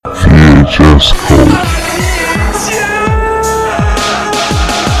VHS code.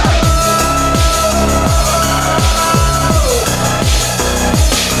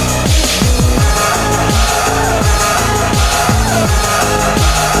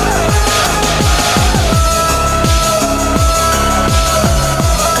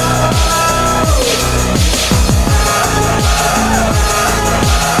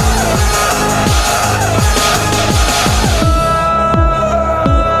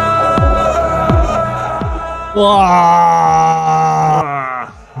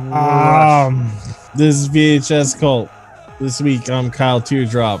 This is VHS Cult. This week I'm Kyle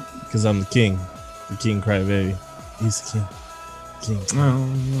Teardrop because I'm the king crybaby. He's the king.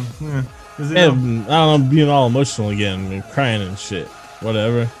 I don't know, being all emotional again, and crying and shit.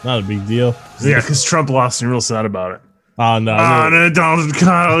 Whatever, not a big deal. Yeah, because Trump lost and you're real sad about it. Oh no! Donald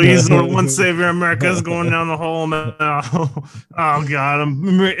Kyle, he's the one savior. America's going down the hole now. Oh god,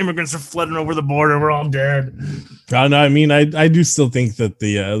 immigrants are flooding over the border. We're all dead. Oh no! I mean, I do still think that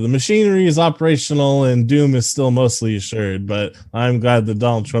the machinery is operational and doom is still mostly assured. But I'm glad that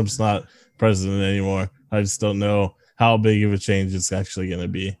Donald Trump's not president anymore. I just don't know how big of a change it's actually going to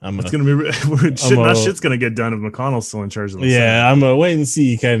be. Shit's going to get done if McConnell's still in charge of the Senate. Senate. I'm a wait and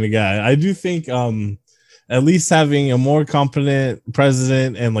see kind of guy. I do think at least having a more competent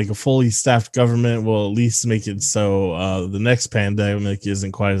president and like a fully staffed government will at least make it so the next pandemic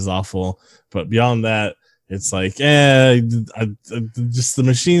isn't quite as awful. But beyond that, it's like, just the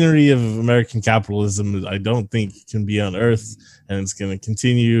machinery of American capitalism, I don't think can be unearthed, and it's going to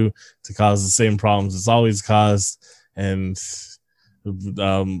continue to cause the same problems it's always caused. And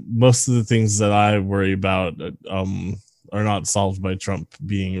most of the things that I worry about are not solved by Trump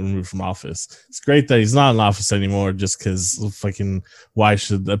being removed from office. It's great that he's not in office anymore, just because fucking why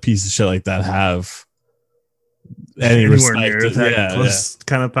should a piece of shit like that have any respect?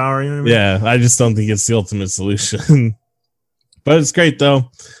 Kind of power, you know what I mean? Yeah, I just don't think it's the ultimate solution. But it's great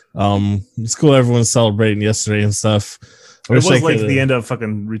though. It's cool everyone's celebrating yesterday and stuff. It was like the end of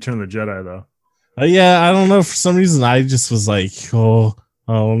fucking Return of the Jedi though. Yeah, I don't know. For some reason, I just was like, oh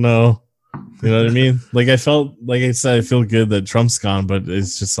no. You know what I mean? Like I felt, like I said, I feel good that Trump's gone, but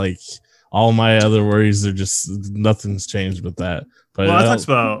it's just like all my other worries are just nothing's changed with that. But I talked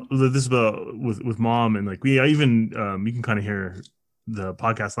about this with mom, and like you can kind of hear the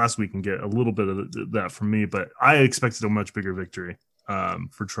podcast last week and get a little bit of that from me. But I expected a much bigger victory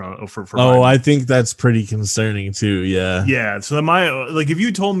for Trump. For Biden. I think that's pretty concerning too. Yeah. So if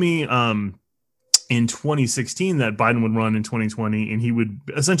you told me in 2016 that Biden would run in 2020 and he would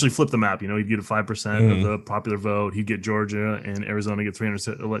essentially flip the map, he'd get a 5% of the popular vote, he'd get Georgia and Arizona get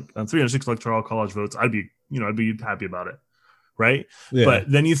 306 electoral college votes, I'd be happy about it, right? Yeah.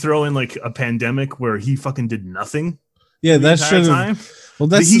 But then you throw in like a pandemic where he fucking did nothing. Yeah, that should have. Well,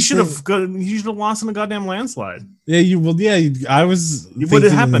 he should have lost in a goddamn landslide. I was. What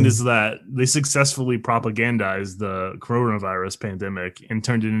had happened is that they successfully propagandized the coronavirus pandemic and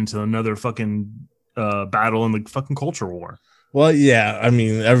turned it into another fucking battle in the fucking culture war. Well, yeah, I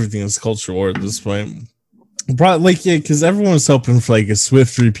mean everything is culture war at this point. Probably, because everyone was hoping for like a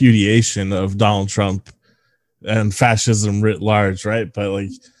swift repudiation of Donald Trump and fascism writ large, right? But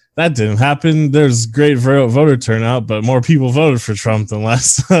like that didn't happen. There's great voter turnout, but more people voted for Trump than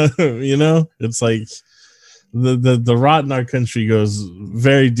last time. It's like the rot in our country goes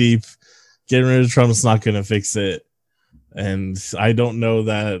very deep. Getting rid of Trump is not going to fix it. And I don't know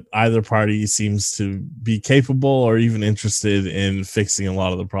that either party seems to be capable or even interested in fixing a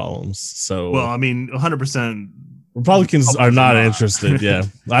lot of the problems. So, well, I mean, 100%. Republicans are not interested. Yeah,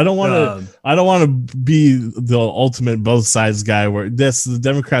 I don't want to be the ultimate both sides guy. Where the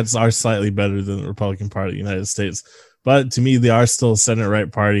Democrats are slightly better than the Republican Party of the United States, but to me, they are still a center right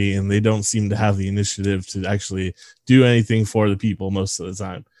party, and they don't seem to have the initiative to actually do anything for the people most of the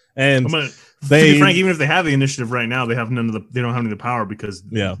time. And to be frank, even if they have the initiative right now, they don't have any of the power because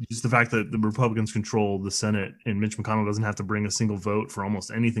just the fact that the Republicans control the Senate and Mitch McConnell doesn't have to bring a single vote for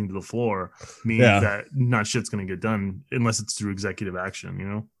almost anything to the floor means that not shit's going to get done unless it's through executive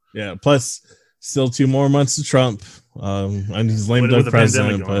action, Yeah. Plus, still 2 more months of Trump. And he's lame duck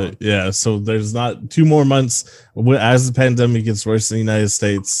president, but so there's not 2 more months as the pandemic gets worse in the United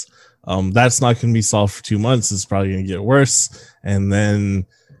States. That's not going to be solved for 2 months. It's probably going to get worse, and then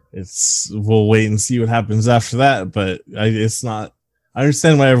we'll wait and see what happens after that. But it's not. I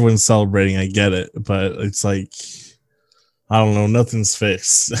understand why everyone's celebrating. I get it, but it's like I don't know. Nothing's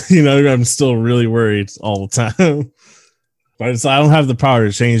fixed. I'm still really worried all the time. But I don't have the power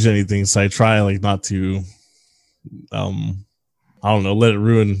to change anything, so I try not to I don't know, let it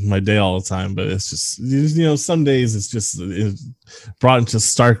ruin my day all the time. But it's just, you know, some days it's brought into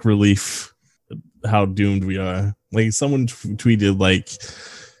stark relief how doomed we are. Like someone tweeted like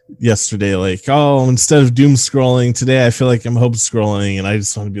yesterday, like, oh, instead of doom scrolling today, I feel like I'm hope scrolling, and I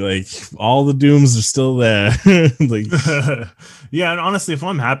just want to be like, all the dooms are still there. Like, yeah, and honestly, if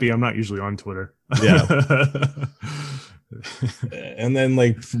I'm happy, I'm not usually on Twitter. Yeah. And then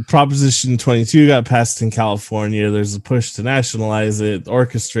like Proposition 22 got passed in California. There's a push to nationalize it. The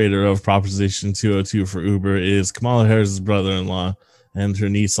orchestrator of Proposition 202 for Uber is Kamala Harris's brother-in-law, and her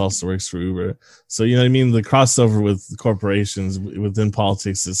niece also works for Uber. So, you know what I mean? The crossover with corporations within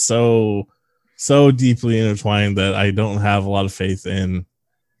politics is so deeply intertwined that I don't have a lot of faith in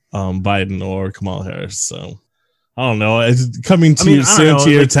Biden or Kamala Harris. So I don't know. Coming to your town.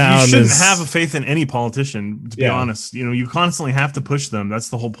 You shouldn't have a faith in any politician, to be honest. You know, you constantly have to push them. That's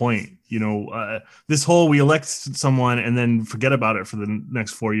the whole point. You know, this whole we elect someone and then forget about it for the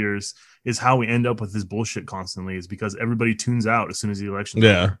next 4 years is how we end up with this bullshit constantly, is because everybody tunes out as soon as the election.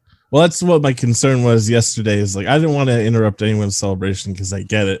 Over. Well, that's what my concern was yesterday, is like, I didn't want to interrupt anyone's celebration because I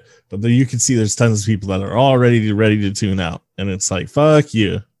get it. But you can see there's tons of people that are already ready to tune out. And it's like, fuck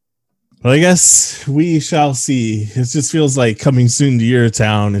you. But I guess we shall see. It just feels like coming soon to your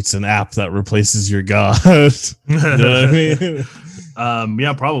town. It's an app that replaces your god. You know what I mean?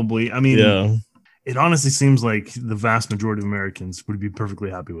 Yeah, probably. I mean, It honestly seems like the vast majority of Americans would be perfectly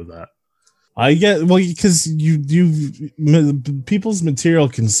happy with that. I get, well, because people's material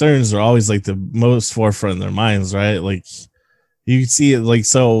concerns are always like the most forefront in their minds, right? Like you see it, like,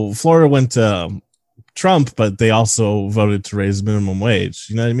 so Florida went to Trump, but they also voted to raise minimum wage.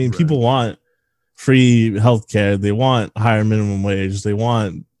 You know what I mean? Right. People want free healthcare. They want higher minimum wage. They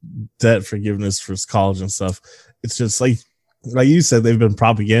want debt forgiveness for college and stuff. It's just like you said, they've been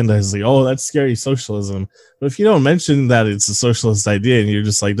propagandized like, oh, that's scary socialism. But if you don't mention that it's a socialist idea and you're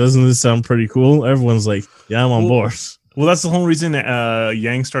just like, doesn't this sound pretty cool? Everyone's like, yeah, I'm on board. Well, that's the whole reason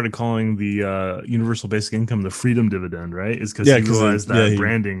Yang started calling the universal basic income the freedom dividend, right? Is because he realized that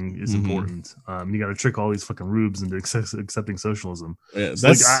branding is important. You got to trick all these fucking rubes into accepting socialism. Yeah, so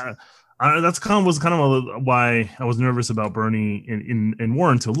that's was kind of why I was nervous about Bernie and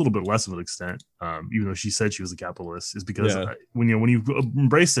Warren to a little bit less of an extent, even though she said she was a capitalist, is because when you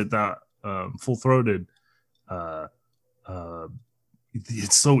embrace it that full throated,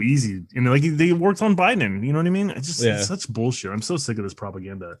 it's so easy, and like they worked on Biden. You know what I mean? It's such bullshit. I'm so sick of this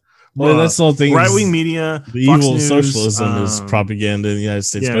propaganda. Well, that's the whole thing. Right-wing media, the Fox evil News, socialism is propaganda in the United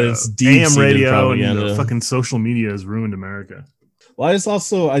States, but it's deep AM radio propaganda. And fucking social media has ruined America. Well,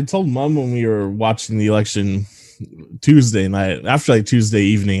 I told Mom when we were watching the election Tuesday night, after like Tuesday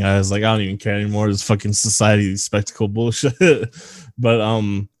evening, I was like, I don't even care anymore. This fucking society spectacle bullshit. But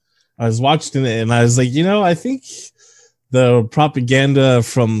I was watching it and I was like, you know, I think the propaganda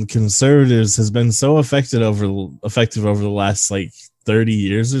from conservatives has been so effective over the last like 30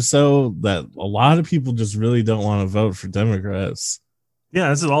 years or so that a lot of people just really don't want to vote for Democrats. Yeah,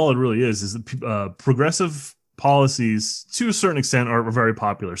 this is all it really is progressive policies to a certain extent are very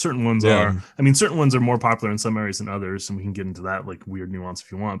popular. Certain ones are. I mean, certain ones are more popular in some areas than others, and we can get into that like weird nuance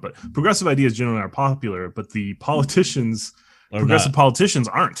if you want. But progressive ideas generally are popular, but the progressive politicians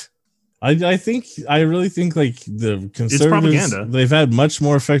aren't. I really think like the conservatives, they've had much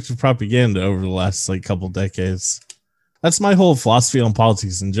more effective propaganda over the last like couple decades. That's my whole philosophy on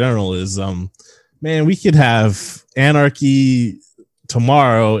politics in general is, man, we could have anarchy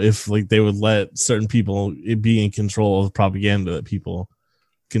tomorrow if like they would let certain people be in control of the propaganda that people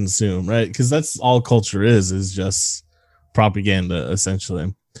consume, right? Because that's all culture is just propaganda,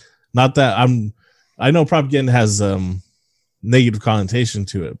 essentially. Not that I know propaganda has negative connotation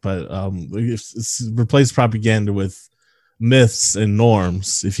to it, but replace propaganda with myths and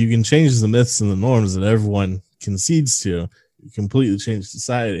norms. If you can change the myths and the norms that everyone concedes to, you completely change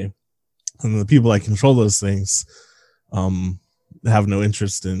society. And the people that control those things have no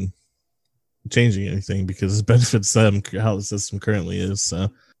interest in changing anything because it benefits them how the system currently is.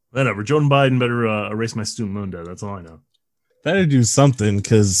 So whatever. Joe Biden better erase my student loan debt. That's all I know. Better do something,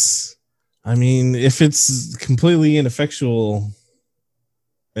 because I mean, if it's completely ineffectual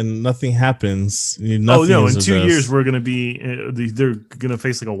and nothing happens, in 2 years we're gonna be they're gonna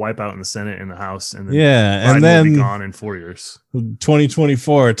face like a wipeout in the Senate and the House, and then and then will be gone in 4 years.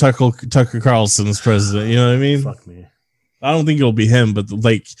 2024, Tucker Carlson's president. You know what I mean? Fuck me. I don't think it'll be him, but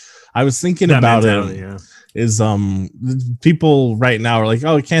like I was thinking that about it. Is people right now are like,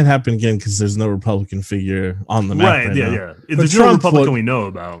 oh, it can't happen again because there's no Republican figure on the map. Right, yeah. There's no Republican we know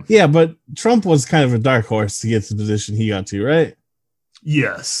about. Yeah, but Trump was kind of a dark horse to get to the position he got to, right?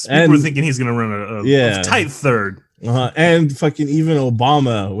 Yes. People were thinking he's going to run a tight third. And fucking even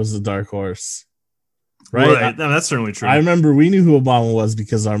Obama was a dark horse. Right. No, that's certainly true. I remember we knew who Obama was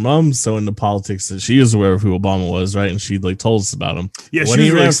because our mom's so into politics that she was aware of who Obama was, right? And she like told us about him. Yeah, she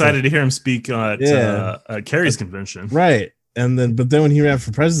was really excited to hear him speak at Kerry's convention. Right. But then when he ran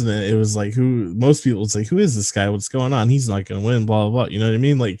for president, it was like most people was like, who is this guy? What's going on? He's not gonna win, blah blah blah. You know what I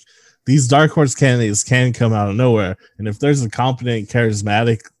mean? Like these dark horse candidates can come out of nowhere. And if there's a competent,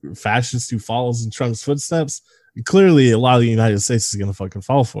 charismatic fascist who follows in Trump's footsteps, clearly a lot of the United States is gonna fucking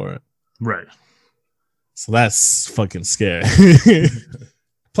fall for it. Right. So that's fucking scary.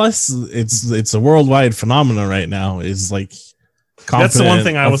 Plus, it's a worldwide phenomenon right now. Is like that's the one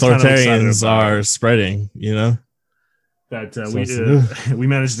thing I was authoritarians are spreading. You know that we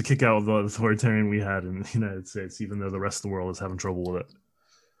managed to kick out the authoritarian we had in the United States, even though the rest of the world is having trouble with it.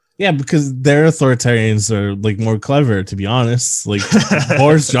 Yeah, because their authoritarians are like more clever. To be honest, like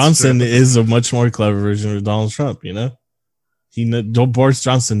Boris Johnson is a much more clever version of Donald Trump. You know. Boris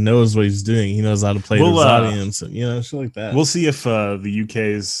Johnson knows what he's doing. He knows how to play his audience, and shit like that. We'll see if the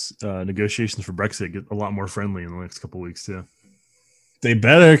UK's negotiations for Brexit get a lot more friendly in the next couple of weeks too. They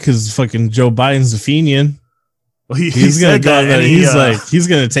better, because fucking Joe Biden's a Fenian. Well, he's gonna go. He's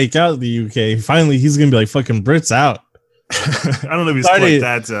gonna take out the UK. Finally, he's gonna be like, fucking Brits out. I don't know if he's quite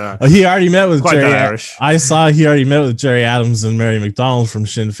that. He already met with Jerry. Irish. I saw he already met with Jerry Adams and Mary McDonald from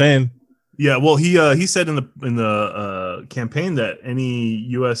Sinn Féin. Yeah, well, he said in the campaign that any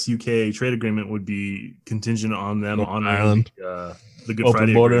U.S.-UK trade agreement would be contingent on them honoring the Good Open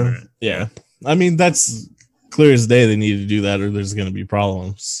Friday border. Agreement. Yeah, I mean that's clear as day. They need to do that, or there's going to be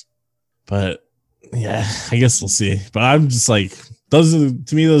problems. But yeah, I guess we'll see. But I'm just like, those are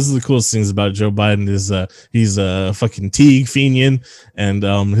the coolest things about Joe Biden is he's a fucking Teague Fenian, and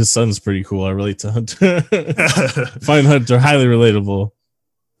his son's pretty cool. I relate to Hunter. Find Hunter highly relatable.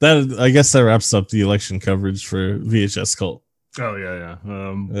 That I guess that wraps up the election coverage for VHS Cult. Oh yeah.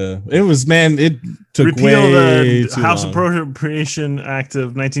 It was, man. It took repeal way the House Appropriation Act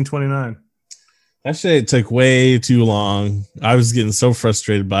of 1929. That shit took way too long. I was getting so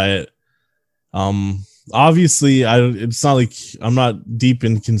frustrated by it. Obviously, it's not like I'm not deep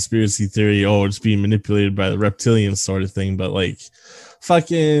in conspiracy theory. Oh, it's being manipulated by the reptilian sort of thing, but like.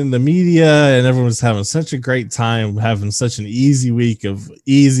 Fucking the media and everyone's having such a great time, having such an easy week of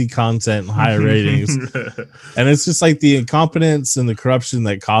easy content and high ratings. And it's just like the incompetence and the corruption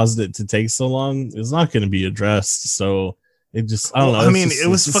that caused it to take so long is not going to be addressed. So it just, I don't know. I mean, it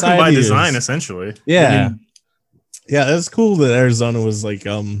was fucking by design, essentially. Yeah. Yeah, that's cool that Arizona was like,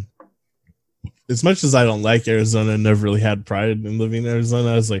 as much as I don't like Arizona and never really had pride in living in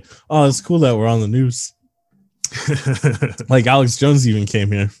Arizona, I was like, oh, it's cool that we're on the news. Like Alex Jones even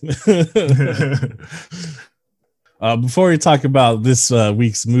came here. Before we talk about this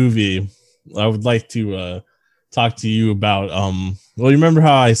week's movie, I would like to talk to you about well, you remember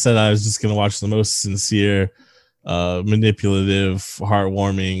how I said I was just gonna watch the most sincere, manipulative,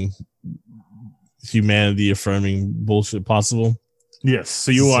 heartwarming, humanity affirming bullshit possible? Yes. So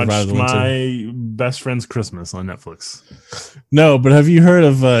you watched My Best Friend's Christmas on Netflix. No, but have you heard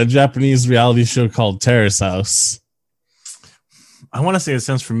of a Japanese reality show called Terrace House? I want to say it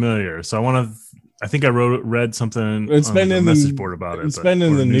sounds familiar. So I think I read something. It's been in the message board about it. It's been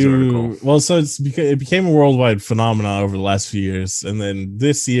in the new article. Well, so it became a worldwide phenomenon over the last few years, and then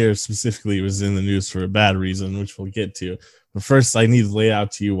this year specifically it was in the news for a bad reason, which we'll get to. But first, I need to lay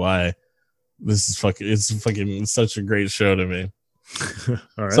out to you why this is fucking such a great show to me. All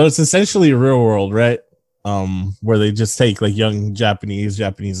right. So it's essentially a real world, right? Where they just take like young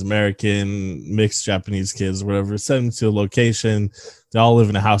Japanese American, mixed Japanese kids, or whatever, send them to a location. They all live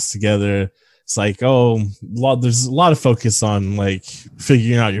in a house together. It's like, there's a lot of focus on like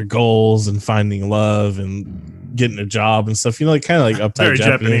figuring out your goals and finding love and getting a job and stuff. Like kind of like uptight very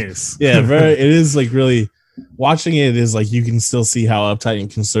Japanese. Yeah, it is like really. Watching it is like you can still see how uptight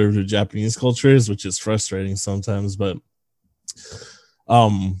and conservative Japanese culture is, which is frustrating sometimes, but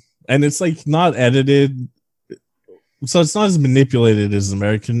and it's like not edited, so it's not as manipulated as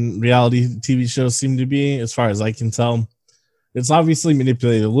American reality TV shows seem to be, as far as I can tell. It's obviously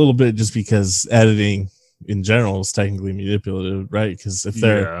manipulated a little bit just because editing in general is technically manipulative, right? Because if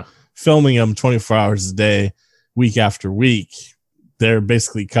they're filming them 24 hours a day, week after week, they're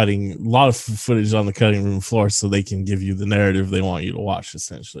basically cutting a lot of footage on the cutting room floor so they can give you the narrative they want you to watch,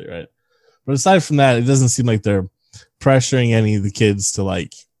 essentially, right? But aside from that, it doesn't seem like they're pressuring any of the kids to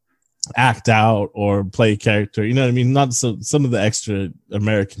like act out or play a character. You know what I mean? Not so some of the extra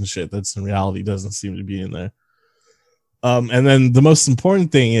American shit that's in reality doesn't seem to be in there. And then the most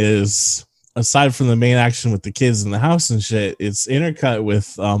important thing is, aside from the main action with the kids in the house and shit, it's intercut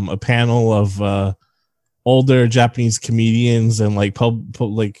with a panel of older Japanese comedians and like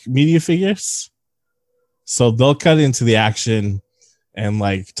like media figures. So they'll cut into the action and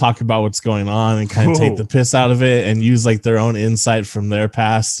like talk about what's going on and kind of take the piss out of it and use like their own insight from their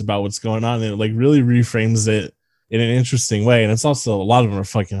past about what's going on. And it like really reframes it in an interesting way. And it's also, a lot of them are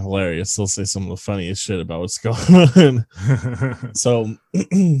fucking hilarious. They'll say some of the funniest shit about what's going on. So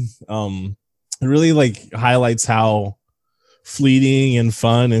it really like highlights how fleeting and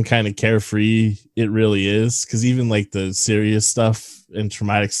fun and kind of carefree it really is. Cause even like the serious stuff and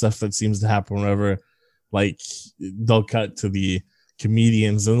traumatic stuff that seems to happen whenever, like they'll cut to the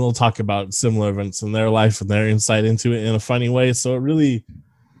comedians and they'll talk about similar events in their life and their insight into it in a funny way. So it really,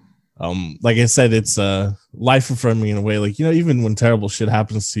 like I said, it's life affirming in a way. Like, you know, even when terrible shit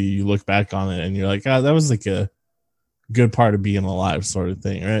happens to you, you look back on it and you're like, that was like a good part of being alive, sort of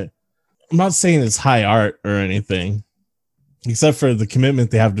thing, right? I'm not saying it's high art or anything, except for the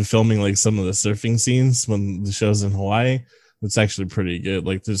commitment they have to filming like some of the surfing scenes when the show's in Hawaii. It's actually pretty good.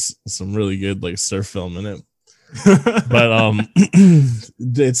 Like there's some really good like surf film in it. But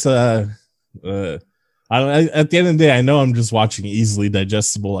it's I don't, at the end of the day, I know I'm just watching easily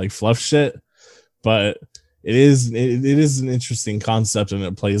digestible like fluff shit, but it is an interesting concept and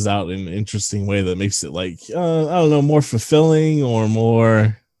it plays out in an interesting way that makes it like I don't know, more fulfilling or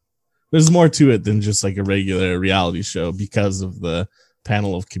more. There's more to it than just like a regular reality show because of the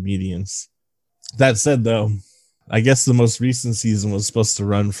panel of comedians. That said, though, I guess the most recent season was supposed to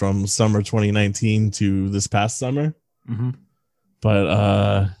run from summer 2019 to this past summer. Mm-hmm.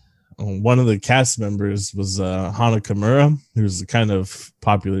 But one of the cast members was Hana Kimura, who's a kind of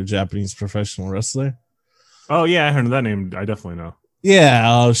popular Japanese professional wrestler. Oh, yeah, I heard of that name. I definitely know.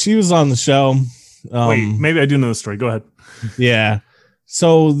 Yeah, she was on the show. Wait, maybe I do know the story. Go ahead. Yeah.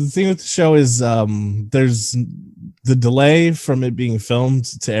 So the thing with the show is there's the delay from it being filmed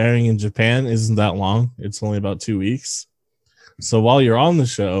to airing in Japan isn't that long. It's only about 2 weeks. So while you're on the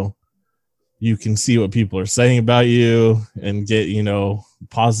show, you can see what people are saying about you and get, you know,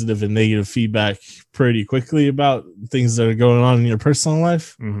 positive and negative feedback pretty quickly about things that are going on in your personal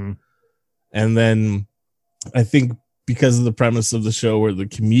life. Mm-hmm. And then I think because of the premise of the show where the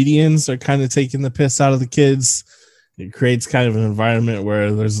comedians are kind of taking the piss out of the kids, it creates kind of an environment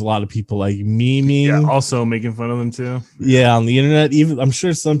where there's a lot of people like memeing. Yeah, also making fun of them too. Yeah, on the internet. Even I'm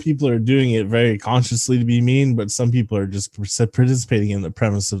sure some people are doing it very consciously to be mean, but some people are just participating in the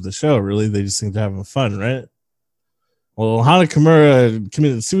premise of the show. Really, they just think they're having fun, right? Well, Hana Kimura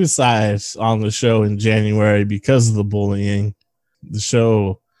committed suicide on the show in January because of the bullying. The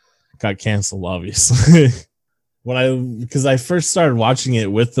show got canceled, obviously. Because I first started watching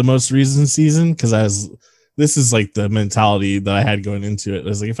it with the most recent season, because this is like the mentality that I had going into it. I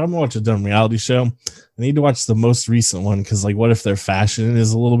was like, if I'm gonna watch a dumb reality show, I need to watch the most recent one, because like, what if their fashion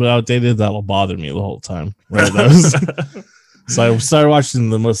is a little bit outdated? That'll bother me the whole time. Right? So I started watching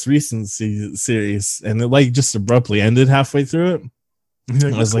the most recent series, and it like just abruptly ended halfway through it.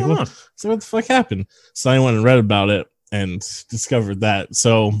 Like, I was like, what the fuck happened? So I went and read about it and discovered that.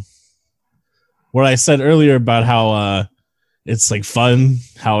 So what I said earlier about how it's like fun,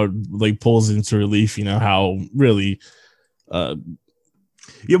 how it like pulls into relief, you know, how really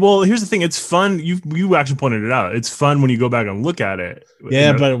yeah, well, here's the thing, it's fun. You actually pointed it out. It's fun when you go back and look at it. Yeah,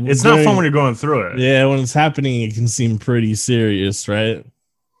 you know, but it's not fun when you're going through it. Yeah, when it's happening, it can seem pretty serious, right?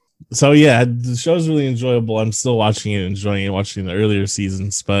 So yeah, the show's really enjoyable. I'm still watching it, enjoying it, watching the earlier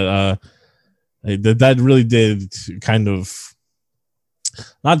seasons, but that really did kind of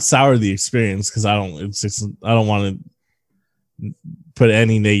not sour the experience, because I don't want to put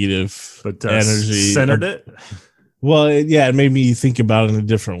any negative energy. Centered it. Well, it made me think about it in a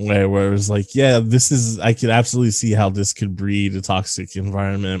different way, where it was like, yeah, I could absolutely see how this could breed a toxic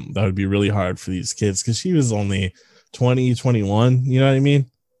environment that would be really hard for these kids, because she was only 20, 21, you know what I mean?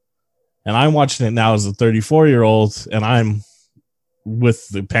 And I'm watching it now as a 34-year-old, and I'm with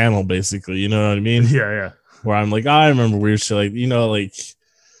the panel, basically, you know what I mean? Yeah. Where I'm like, I remember weird shit, like, you know, like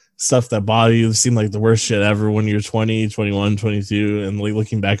stuff that bother you seemed like the worst shit ever when you're 20, 21, 22, and like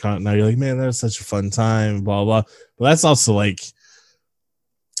looking back on it now, you're like, man, that was such a fun time, blah, blah. But that's also like,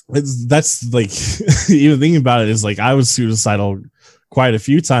 that's like, even thinking about it is like, I was suicidal quite a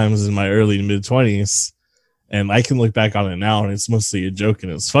few times in my early to mid 20s, and I can look back on it now and it's mostly a joke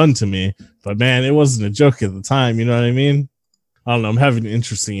and it's fun to me, but man, it wasn't a joke at the time, you know what I mean? I don't know, I'm having an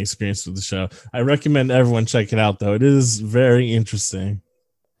interesting experience with the show. I recommend everyone check it out, though. It is very interesting.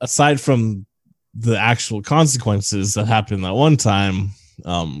 Aside from the actual consequences that happened that one time,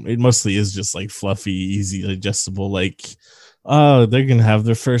 it mostly is just like fluffy, easy, digestible, like, oh, they're gonna have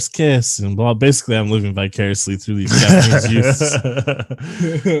their first kiss and blah. Basically, I'm living vicariously through these Japanese youths.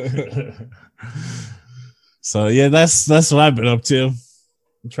 So yeah, that's what I've been up to.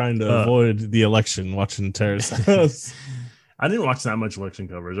 I'm trying to avoid the election, watching Terrace House. I didn't watch that much election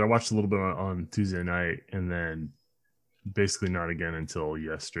coverage. I watched a little bit on Tuesday night, and then basically not again until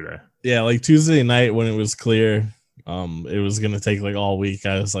yesterday. Yeah, like Tuesday night when it was clear, it was gonna take like all week.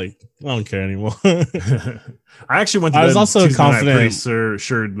 I was like, I don't care anymore. I actually went to I was also Tuesday confident, night pretty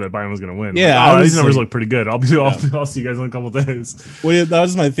sure that Biden was gonna win. Yeah, like, these numbers look pretty good. I'll see you guys in a couple of days. Well, yeah, that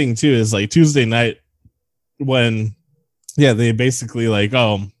was my thing too. Is like Tuesday night when, yeah, they basically like,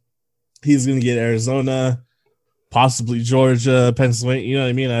 oh, he's gonna get Arizona, possibly Georgia, Pennsylvania. You know what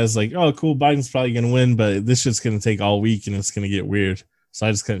I mean? I was like, oh, cool, Biden's probably gonna win, but this shit's gonna take all week and it's gonna get weird. So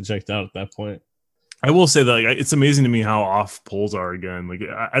I just kind of checked out at that point. I will say that like, it's amazing to me how off polls are again. Like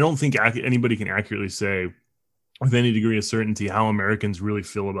I don't think anybody can accurately say with any degree of certainty how Americans really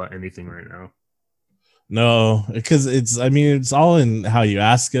feel about anything right now. No, because it's all in how you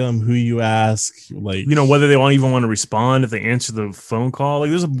ask them, who you ask, like, you know, whether they even want to respond if they answer the phone call. Like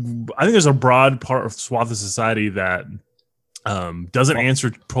I think there's a broad swath of society that doesn't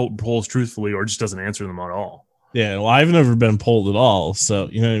answer polls truthfully or just doesn't answer them at all. Yeah, well, I've never been polled at all, so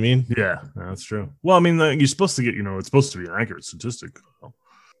you know what I mean? Yeah, that's true. Well, I mean, you're supposed to get, it's supposed to be an accurate statistic.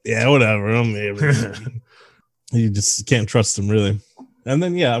 Yeah, whatever. You just can't trust them, really. And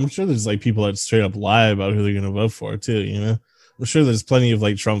then, yeah, I'm sure there's like people that straight up lie about who they're going to vote for, too, you know? I'm sure there's plenty of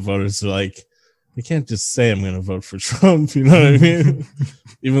like Trump voters who are like, they can't just say I'm going to vote for Trump, you know what I mean?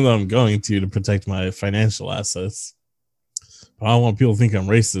 Even though I'm going to protect my financial assets. I don't want people to think I'm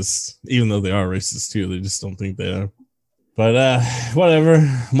racist, even though they are racist too. They just don't think they are. But whatever.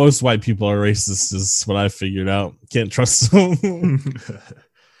 Most white people are racist is what I figured out. Can't trust them.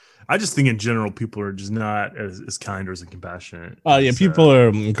 I just think in general, people are just not as kind or as compassionate. Oh, yeah. People are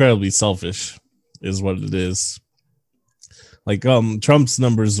incredibly selfish is what it is. Like Trump's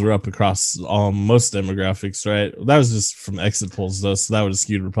numbers were up across most demographics, right? That was just from exit polls, though, so that would have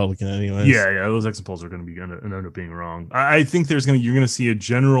skewed Republican anyways. Yeah, those exit polls are going to end up being wrong. I think you're going to see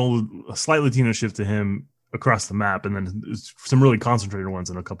a slight Latino shift to him across the map, and then some really concentrated ones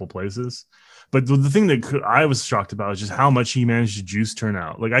in a couple places. But the thing that I was shocked about is just how much he managed to juice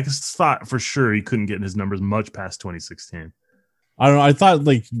turnout. Like I just thought for sure he couldn't get his numbers much past 2016. I don't know. I thought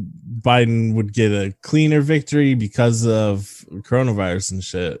like Biden would get a cleaner victory because of coronavirus and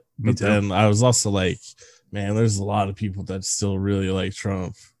shit. But then I was also like, man, there's a lot of people that still really like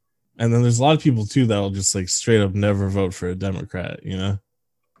Trump. And then there's a lot of people too that will just like straight up never vote for a Democrat, you know?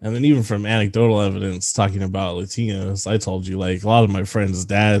 And then even from anecdotal evidence talking about Latinos, I told you like a lot of my friends'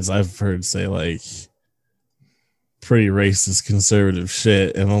 dads I've heard say like pretty racist conservative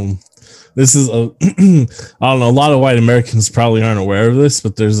shit. And this is I don't know, a lot of white Americans probably aren't aware of this,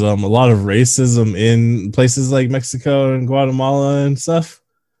 but there's a lot of racism in places like Mexico and Guatemala and stuff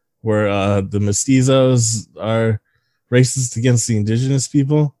where the mestizos are racist against the indigenous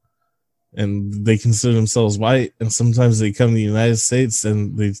people and they consider themselves white, and sometimes they come to the United States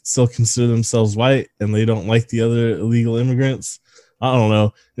and they still consider themselves white and they don't like the other illegal immigrants. I don't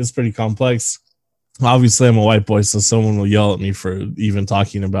know, it's pretty complex. Obviously, I'm a white boy, so someone will yell at me for even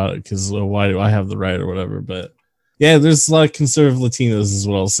talking about it because why do I have the right or whatever? But yeah, there's a lot of conservative Latinos is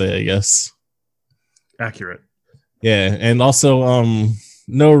what I'll say, I guess. Accurate. Yeah, and also,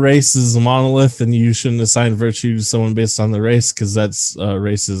 no race is a monolith, and you shouldn't assign virtue to someone based on the race because that's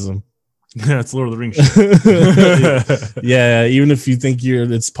racism. Yeah, it's Lord of the Rings shit. Yeah, even if you think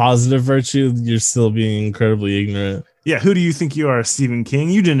it's positive virtue, you're still being incredibly ignorant. Yeah, who do you think you are, Stephen King?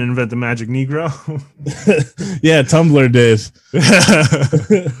 You didn't invent the magic Negro. Yeah, Tumblr did.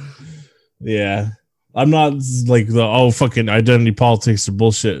 Yeah. I'm not like the fucking identity politics or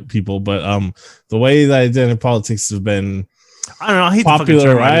bullshit people, but the way that identity politics have been I don't know, I hate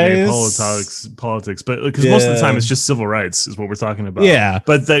popularized politics, but because most of the time it's just civil rights is what we're talking about. Yeah.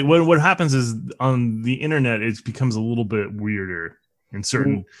 But what happens is on the internet it becomes a little bit weirder in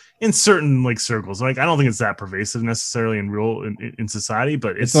certain like circles. Like I don't think it's that pervasive necessarily in society,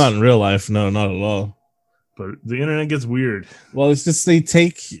 but it's not in real life. No, not at all. But the internet gets weird. Well, it's just they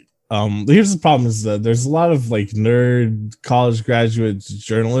take here's the problem is that there's a lot of like nerd college graduate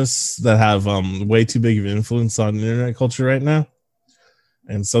journalists that have way too big of an influence on internet culture right now.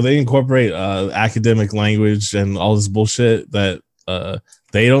 And so they incorporate academic language and all this bullshit that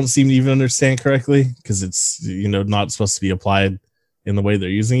they don't seem to even understand correctly because it's not supposed to be applied in the way they're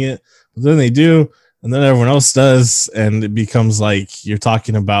using it. But then they do, and then everyone else does, and it becomes like you're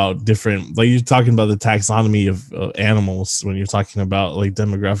talking about different, like you're talking about the taxonomy of animals when you're talking about like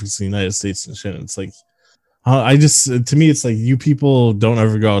demographics in the United States and shit. It's like, to me, it's like you people don't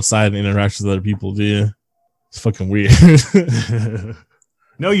ever go outside and interact with other people, do you? It's fucking weird.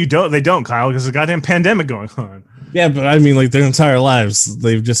 No, you don't. They don't, Kyle, because there's a goddamn pandemic going on. Yeah, but I mean, like, their entire lives,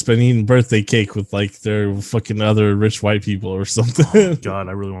 they've just been eating birthday cake with, like, their fucking other rich white people or something. Oh, God,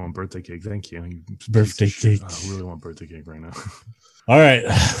 I really want birthday cake. Thank you. Birthday cake. I really want birthday cake right now. All right.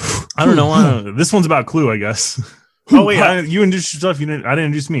 I don't know. This one's about Clue, I guess. Oh, wait. You introduced yourself. I didn't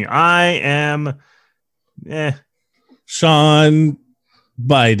introduce me. I am... Sean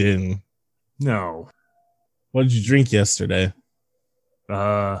Biden. No. What did you drink yesterday?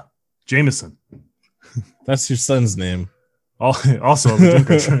 Jameson. That's your son's name. Also, the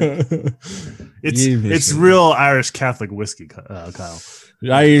drinker. It's real Irish Catholic whiskey, Kyle. We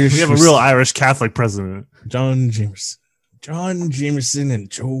have a real Irish Catholic president. John Jameson and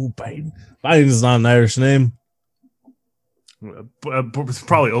Joe Biden. Biden is not an Irish name. It's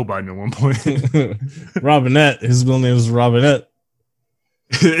probably O Biden at one point. Robinette. His middle name is Robinette.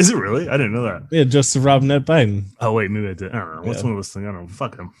 Is it really? I didn't know that. Yeah, Joseph Robinette Biden. Oh, wait, maybe I did. I don't know. What's one of those things? I don't know.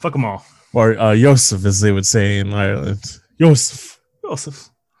 Fuck him. Fuck them all. Or Joseph, as they would say in Ireland. Joseph. Yeah,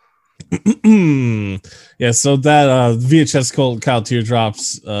 so that VHS cult Kyle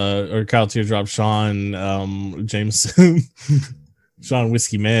Teardrops, or Kyle Teardrop Sean Jameson, Sean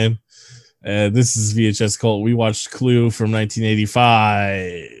Whiskey Man. This is VHS cult. We watched Clue from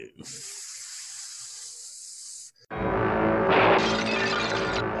 1985.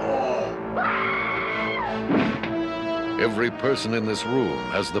 Every person in this room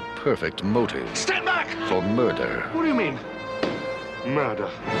has the perfect motive. Stand back! For murder. What do you mean? Murder.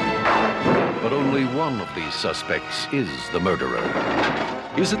 But only one of these suspects is the murderer.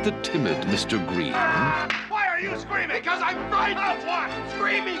 Is it the timid Mr. Green? Why are you screaming? Because I'm frightened of what?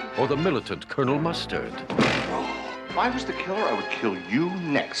 Screaming! Or the militant Colonel Mustard? If I was the killer, I would kill you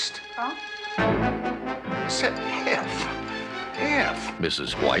next. Huh? I said if.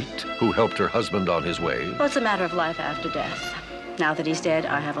 Mrs. White, who helped her husband on his way? Well, it's a matter of life after death. Now that he's dead,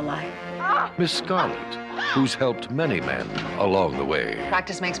 I have a life. Miss Scarlet, who's helped many men along the way?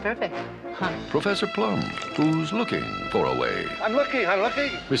 Practice makes perfect. Huh. Professor Plum, who's looking for a way? I'm looking.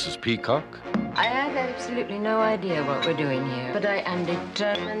 Mrs. Peacock? I have absolutely no idea what we're doing here, but I am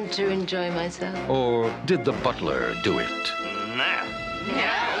determined to enjoy myself. Or did the butler do it? No.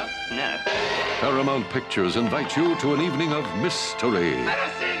 Paramount Pictures invite you to an evening of mystery. Let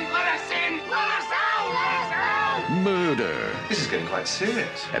us in! Let us in! Let us out! Let us out! Murder. This is getting quite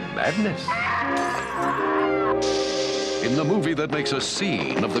serious. And madness. In the movie that makes a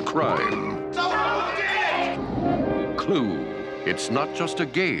scene of the crime. So who did it? Clue. It's not just a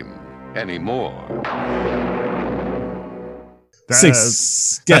game anymore.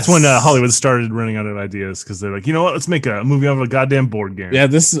 That's when Hollywood started running out of ideas because they're like, you know what? Let's make a movie out of a goddamn board game. Yeah,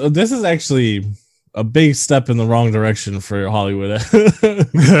 this is actually a big step in the wrong direction for Hollywood.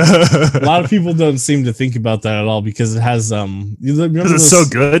 A lot of people don't seem to think about that at all because it has because it's so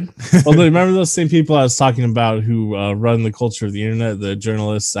good. Well, remember those same people I was talking about who run the culture of the internet, the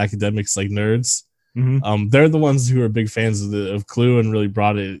journalists, academics, like nerds. Mm-hmm. They're the ones who are big fans of Clue and really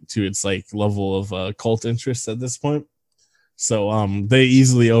brought it to its like level of cult interest at this point. So they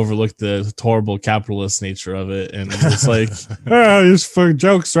easily overlooked the horrible capitalist nature of it, and it's like, it's for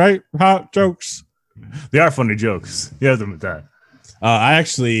jokes, right? Hot jokes. They are funny jokes. You have them at that. I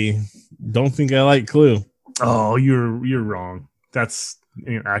actually don't think I like Clue. Oh, you're wrong. That's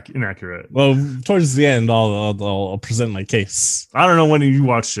inaccurate. Well, towards the end, I'll present my case. I don't know when you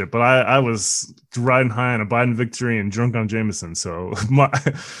watched it, but I was riding high on a Biden victory and drunk on Jameson. So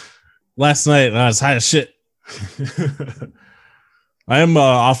last night I was high as shit. I am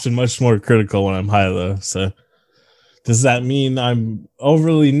often much more critical when I'm high, though. So, does that mean I'm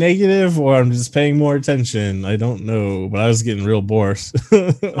overly negative or I'm just paying more attention? I don't know, but I was getting real bored.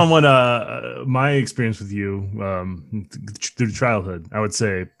 On what my experience with you through childhood, I would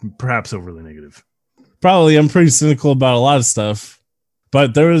say perhaps overly negative. Probably, I'm pretty cynical about a lot of stuff.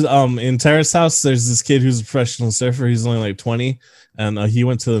 But there was in Terrace House, there's this kid who's a professional surfer. He's only like 20, and he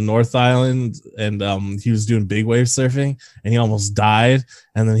went to the North Island, and he was doing big wave surfing, and he almost died.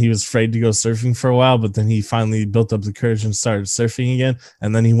 And then he was afraid to go surfing for a while, but then he finally built up the courage and started surfing again.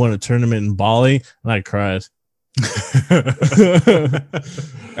 And then he won a tournament in Bali, and I cried.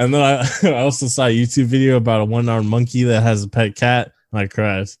 And then I also saw a YouTube video about a one-armed monkey that has a pet cat, and I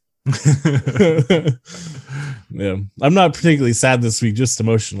cried. Yeah, I'm not particularly sad this week, just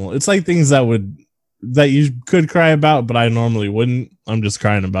emotional. It's like things that you could cry about, but I normally wouldn't. I'm just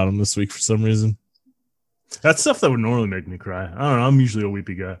crying about them this week for some reason. That's stuff that would normally make me cry. I don't know. I'm usually a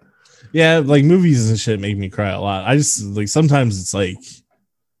weepy guy. Yeah, like movies and shit make me cry a lot. I just like sometimes it's like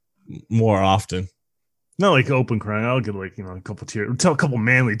more often. Not like open crying. I'll get like a couple tears, a couple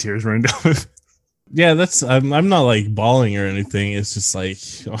manly tears running down. Yeah, that's I'm not like bawling or anything. It's just like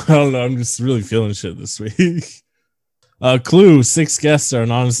I don't know. I'm just really feeling shit this week. Clue: 6 guests are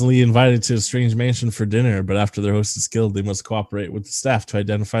anonymously invited to a strange mansion for dinner, but after their host is killed, they must cooperate with the staff to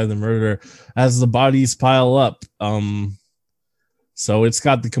identify the murderer as the bodies pile up. So it's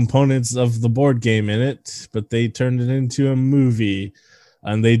got the components of the board game in it, but they turned it into a movie,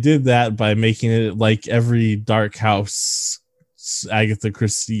 and they did that by making it like every Dark House Agatha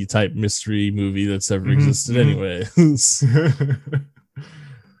Christie type mystery movie that's ever existed anyway.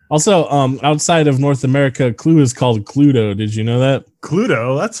 Also, outside of North America, Clue is called Cluedo. Did you know that?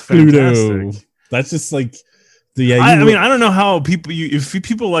 Cluedo, that's fantastic. Cluedo. That's just like the. I mean, I don't know how people. If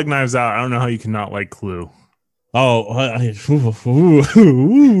people like Knives Out, I don't know how you cannot like Clue. Oh, we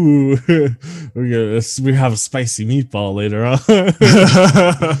have a spicy meatball later on.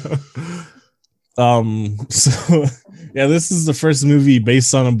 So yeah, this is the first movie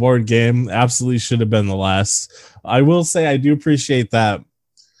based on a board game. Absolutely should have been the last. I will say I do appreciate that.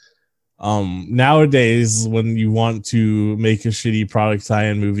 Nowadays, when you want to make a shitty product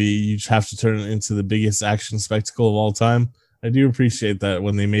tie-in movie, you just have to turn it into the biggest action spectacle of all time. I do appreciate that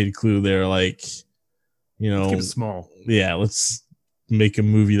when they made Clue, they're like, let's keep it small. Yeah, let's make a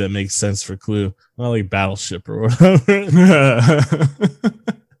movie that makes sense for Clue, not like Battleship or whatever.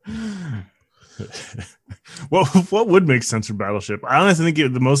 Well, what would make sense for Battleship? I honestly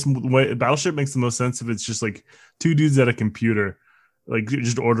think Battleship makes the most sense if it's just like two dudes at a computer, like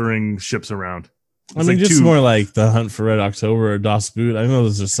just ordering ships around. It's just more like The Hunt for Red October or Das Boot. I know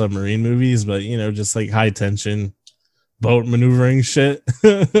those are submarine movies, but just like high tension boat maneuvering shit.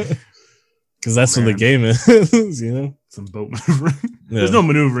 Because that's what the game is, Some boat maneuvering. Yeah. There's no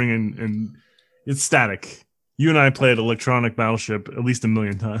maneuvering and it's static. You and I played electronic Battleship at least 1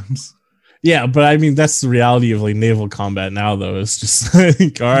 million times. Yeah, but I mean, that's the reality of like naval combat now, though. It's just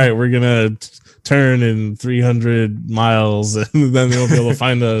like, all right, we're going to turn in 300 miles and then they won't be able to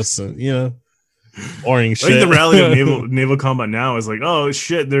find us, boring shit. I think the reality of naval combat now is like, oh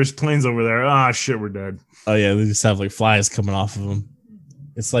shit, there's planes over there. Ah, shit, we're dead. Oh yeah, they just have like flies coming off of them.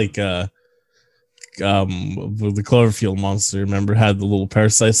 It's like the Cloverfield monster, remember, had the little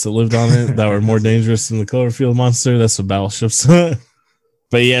parasites that lived on it that were more dangerous than the Cloverfield monster. That's what Battleship's.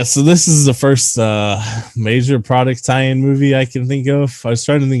 But yeah, so this is the first major product tie-in movie I can think of. I was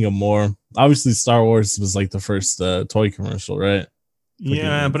trying to think of more. Obviously, Star Wars was like the first toy commercial, right?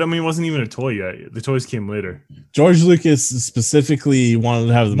 Yeah, but I mean, it wasn't even a toy yet. The toys came later. George Lucas specifically wanted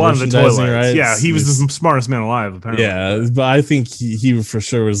to have the merchandising, right? Yeah, he was the smartest man alive, apparently. Yeah, but I think he for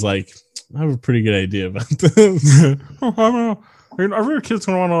sure was like, I have a pretty good idea about this. Every kid's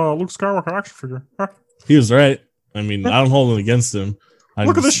gonna want a Luke Skywalker action figure. He was right. I mean, I don't hold it against him.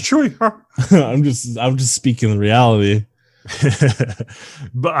 Look at this Chewie. I'm just speaking the reality.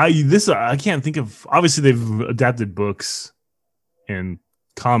 But I can't think of. Obviously, they've adapted books and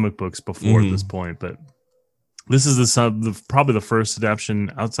comic books before this point, but this is probably the first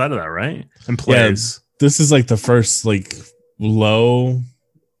adaptation outside of that, right? And plays. Yeah, this is like the first like low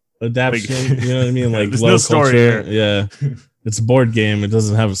adaptation. You know what I mean? Like there's low no story culture. here. Yeah, it's a board game. It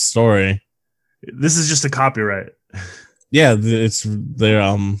doesn't have a story. This is just a copyright. Yeah, it's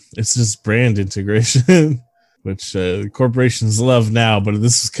just brand integration, which corporations love now, but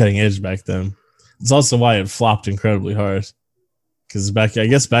this was cutting edge back then. It's also why it flopped incredibly hard. Because back in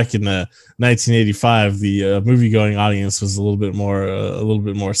 1985, the movie-going audience was a little bit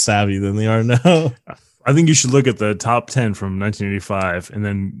more savvy than they are now. I think you should look at the top 10 from 1985 and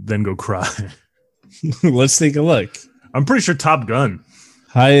then go cry. Let's take a look. I'm pretty sure Top Gun.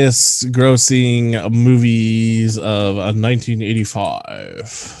 Highest grossing movies of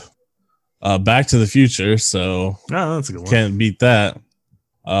 1985. Back to the Future, so that's a good one. Can't beat that.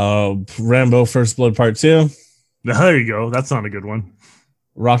 Rambo First Blood Part 2. There you go. That's not a good one.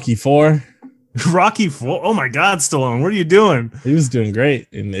 Rocky 4. Rocky 4. Oh my God, Stallone. What are you doing? He was doing great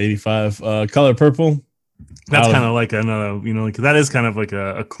in 85. Color Purple. That's kind of like another, that is kind of like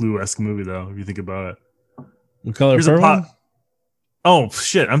a Clue-esque movie, though, if you think about it. Color Purple? Oh,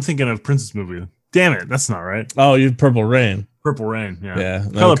 shit. I'm thinking of Princess movie. Damn it. That's not right. Oh, you Purple Rain. Purple Rain. Yeah. Yeah.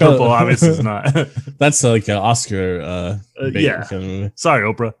 Color Purple, obviously, is not. That's like an Oscar yeah. kind of movie.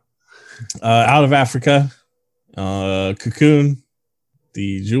 Sorry, Oprah. Out of Africa. Cocoon.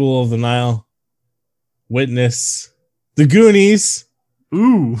 The Jewel of the Nile. Witness. The Goonies.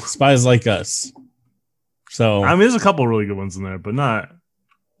 Ooh. Spies Like Us. So I mean, there's a couple really good ones in there, but not.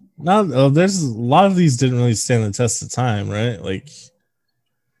 There's a lot of these didn't really stand the test of time, right? Like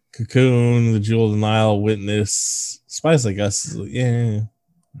Cocoon, The Jewel of the Nile, Witness, Spies Like Us. Yeah.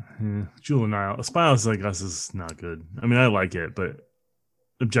 Jewel of the Nile. Spies Like Us is not good. I mean, I like it, but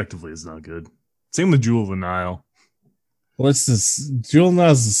objectively, it's not good. Same with Jewel of the Nile. What's this? Jewel Now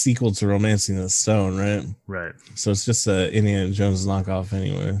is the sequel to Romancing the Stone, right? Right. So it's just a Indiana Jones knockoff,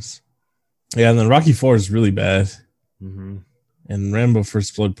 anyways. Yeah, and then Rocky 4 is really bad. Mm-hmm. And Rambo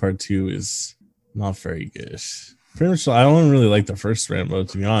First Blood Part 2 is not very good. Pretty much, I don't really like the first Rambo,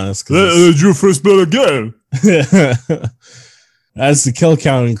 to be honest. Your first blood again. As the kill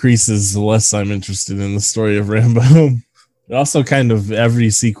count increases, the less I'm interested in the story of Rambo. It also kind of every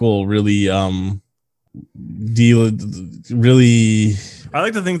sequel really really. I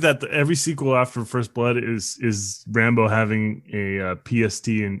like to think that every sequel after First Blood is Rambo having a PST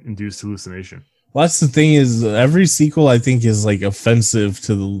induced hallucination. Well, that's the thing is every sequel I think is like offensive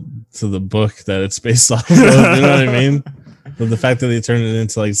to the book that it's based off of. You know what I mean? But the fact that they turned it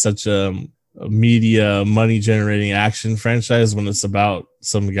into like such a media money generating action franchise when it's about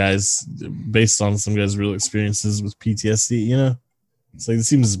some guys based on some guys' real experiences with PTSD, you know, it's like it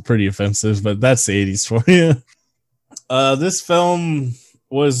seems pretty offensive. But that's the 80s for you. This film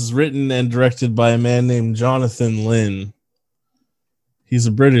was written and directed by a man named Jonathan Lynn. He's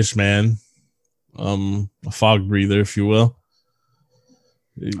a British man. A fog breather, if you will.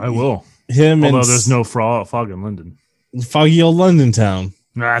 I will. Although there's no fog in London. Foggy old London town.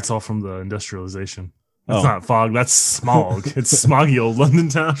 Nah, that's all from the industrialization. That's Oh. not fog. That's smog. It's smoggy old London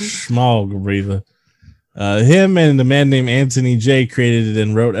town. Smog breather. Him and a man named Anthony J created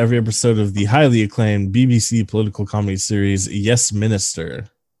and wrote every episode of the highly acclaimed BBC political comedy series Yes Minister,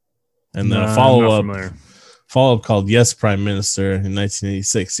 and then a follow-up called Yes Prime Minister in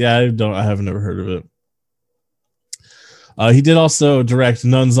 1986. Yeah, I haven't ever heard of it. He did also direct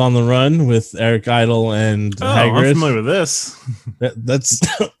Nuns on the Run with Eric Idle and Hagrid. I'm familiar with this.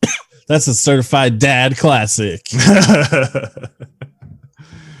 That's a certified dad classic.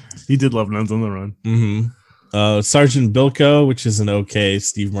 He did love Nuns on the Run. Mm-hmm. Sergeant Bilko, which is an okay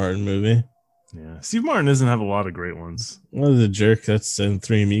Steve Martin movie. Yeah, Steve Martin doesn't have a lot of great ones. Well, the jerk. That's in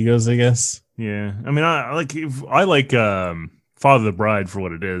Three Amigos, I guess. Yeah, I mean, I like Father the Bride for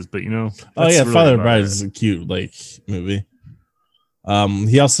what it is, but you know. Oh yeah, really Father the Bride is a cute movie.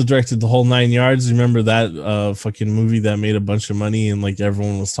 He also directed The Whole Nine Yards. Remember that fucking movie that made a bunch of money and like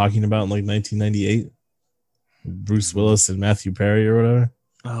everyone was talking about in like 1998? Bruce Willis and Matthew Perry or whatever.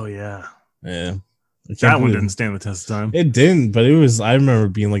 Oh yeah. Yeah. That one didn't stand the test of time. It didn't, but I remember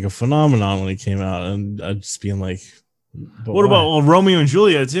being like a phenomenon when it came out and just being like, what about Romeo and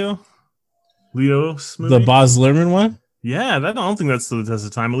Juliet too? Leo's movie? The Baz Luhrmann one? Yeah, I don't think that's to the test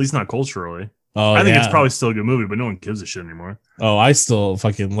of time, at least not culturally. Oh, I think it's probably still a good movie, but no one gives a shit anymore. Oh, I still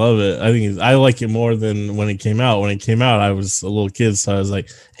fucking love it. I like it more than when it came out. When it came out, I was a little kid, so I was like,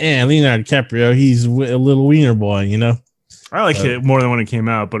 Leonardo DiCaprio, he's a little wiener boy, you know? I like it more than when it came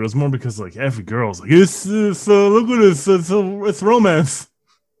out, but it was more because like every girl's like, it's look at this, it's romance.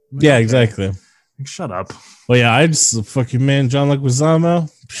 Like, yeah, exactly. Like, shut up. Well, yeah, I just fucking man, John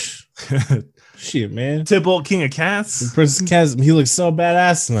Leguizamo. Shit, man. Tybalt, King of Cats. Princess Cats. He looks so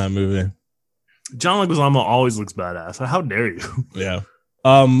badass in that movie. John Leguizamo always looks badass. How dare you? Yeah.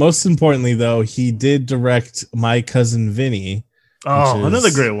 Most importantly, though, he did direct My Cousin Vinny.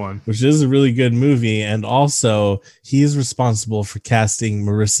 Another great one. Which is a really good movie. And also, he is responsible for casting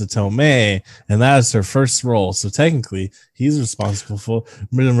Marissa Tomei, and that is her first role. So technically, he's responsible for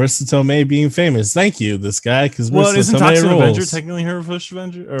Marissa Tomei being famous. Thank you, this guy, because isn't Toxic Avenger technically her first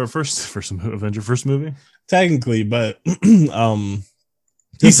Avenger or first Avenger first movie? Technically, but he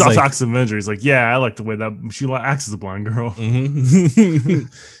saw Toxic Avenger. He's like, yeah, I like the way that she acts as a blind girl. Mm-hmm.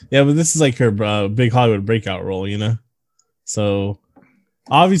 Yeah, but this is like her big Hollywood breakout role, you know. So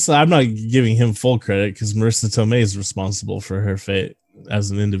obviously, I'm not giving him full credit because Marissa Tomei is responsible for her fate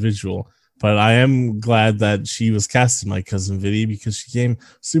as an individual. But I am glad that she was cast in My Cousin Vinny because she became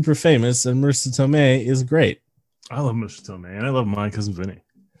super famous, and Marissa Tomei is great. I love Marissa Tomei, and I love My Cousin Vinny,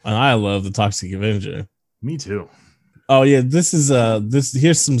 and I love the Toxic Avenger. Me too. Oh yeah, this is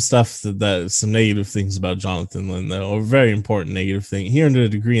here's some stuff that some negative things about Jonathan Lynn, though. A very important negative thing. He earned a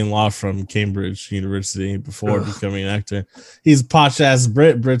degree in law from Cambridge University before becoming an actor. He's a posh ass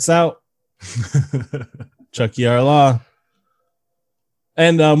Brits out. Chucky R. Law.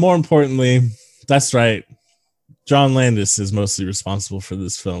 And more importantly, that's right. John Landis is mostly responsible for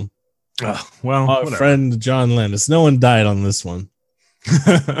this film. Our friend John Landis. No one died on this one.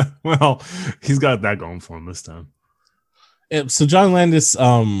 Well, he's got that going for him this time. So John Landis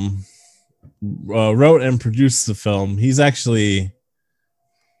wrote and produced the film. He's actually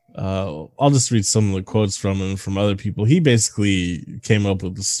I'll just read some of the quotes from him from other people. He basically came up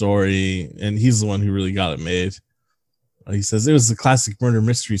with the story, and he's the one who really got it made. He says it was a classic murder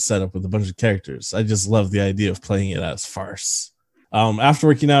mystery setup with a bunch of characters. I just love the idea of playing it as farce. After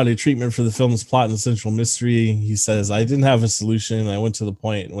working out a treatment for the film's plot and central mystery, he says, I didn't have a solution. I went to the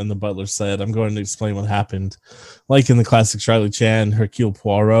point when the butler said, I'm going to explain what happened. Like in the classic Charlie Chan, Hercule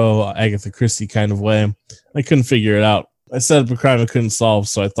Poirot, Agatha Christie kind of way. I couldn't figure it out. I set up a crime I couldn't solve,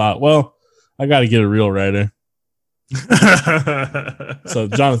 so I thought, well, I got to get a real writer. So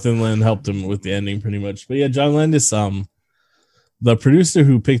Jonathan Lynn helped him with the ending pretty much. But yeah, John Landis, the producer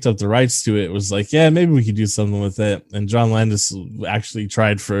who picked up the rights to it was like, yeah, maybe we could do something with it. And John Landis actually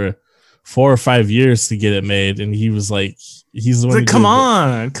tried for 4 or 5 years to get it made. And he was like, he's the one. Like, come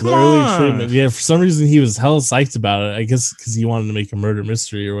on. Early treatment. Yeah, for some reason he was hella psyched about it. I guess because he wanted to make a murder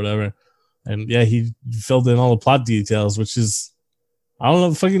mystery or whatever. And yeah, he filled in all the plot details, which is, I don't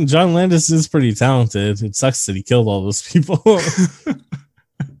know, fucking John Landis is pretty talented. It sucks that he killed all those people. With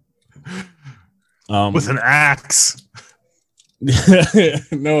an axe.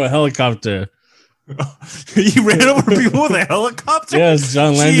 No, a helicopter. He ran over people with a helicopter? Yes,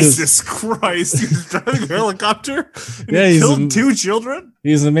 John Landis. Jesus Christ. He was driving a helicopter? Yeah, he killed 2 children?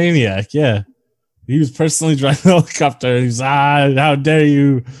 He's a maniac, yeah. He was personally driving a helicopter. He's how dare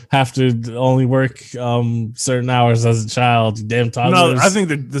you have to only work certain hours as a child, you damn toddlers. No, I think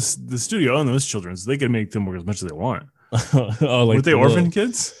that the studio owned those children, so they could make them work as much as they want. Oh, like were they orphan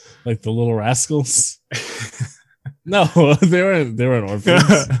kids? Like the Little Rascals? No, they weren't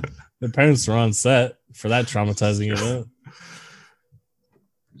orphans. Their parents were on set for that traumatizing event.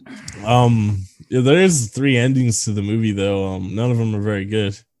 There is 3 endings to the movie though. None of them are very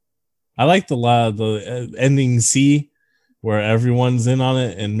good. I like the ending C where everyone's in on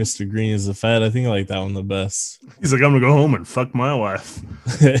it and Mr. Green is the Fed. I think I like that one the best. He's like, I'm gonna go home and fuck my wife.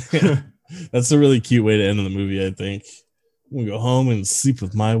 That's a really cute way to end the movie, I think. I'm gonna go home and sleep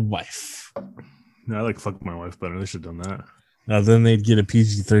with my wife. No, I like fuck my wife better. They should have done that. Then they'd get a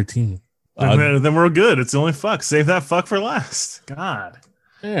PG-13. Then we're good. It's the only fuck. Save that fuck for last. God.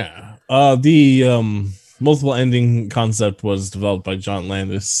 Yeah. The multiple ending concept was developed by John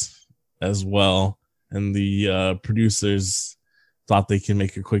Landis as well, and the producers thought they could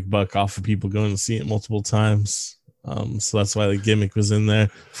make a quick buck off of people going to see it multiple times. So that's why the gimmick was in there.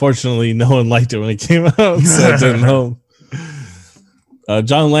 Fortunately, no one liked it when it came out, so it didn't help.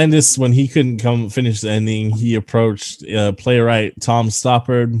 John Landis, when he couldn't finish the ending, he approached playwright Tom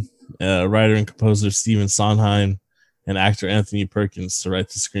Stoppard, writer and composer Stephen Sondheim, and actor Anthony Perkins to write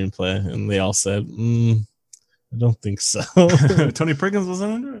the screenplay, and they all said, I don't think so. Tony Perkins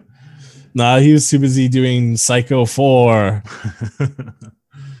wasn't under it? Nah, he was too busy doing Psycho 4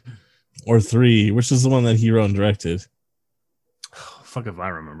 or 3, which is the one that he wrote and directed. Fuck if I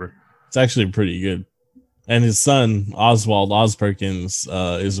remember. It's actually pretty good. And his son, Oswald Oz Perkins,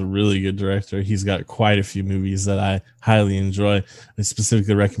 is a really good director. He's got quite a few movies that I highly enjoy. I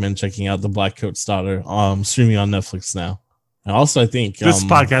specifically recommend checking out The Black Coat's Daughter, streaming on Netflix now. And also, I think... This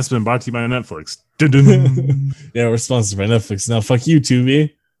podcast has been brought to you by Netflix. Yeah, we're sponsored by Netflix now. Fuck you,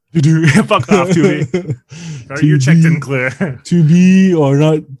 Tubi. Fuck off, Tubi. You're checked in clear. To be or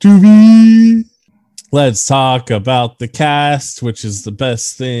not to be. Let's talk about the cast, which is the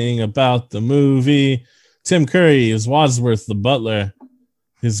best thing about the movie. Tim Curry is Wadsworth the butler.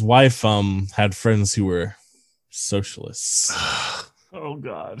 His wife had friends who were socialists. Oh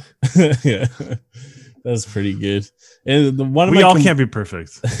God. Yeah, that's pretty good. And we all can't be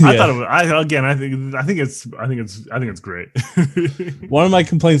perfect. Yeah. I thought it was, I think it's great. One of my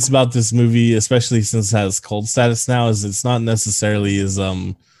complaints about this movie, especially since it has cult status now, is it's not necessarily as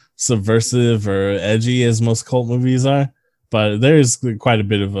subversive or edgy as most cult movies are, but there is quite a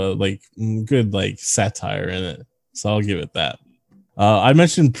bit of a good satire in it, so I'll give it that. I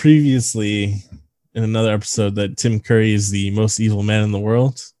mentioned previously in another episode that Tim Curry is the most evil man in the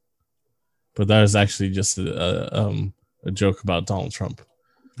world, but that is actually just a joke about Donald Trump.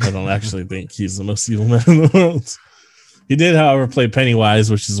 I don't actually think he's the most evil man in the world. He did, however, play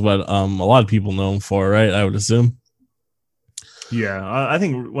Pennywise, which is what a lot of people know him for, right? I would assume. Yeah, I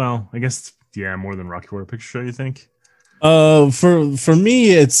think. Well, I guess more than Rocky Horror Picture Show. You think? For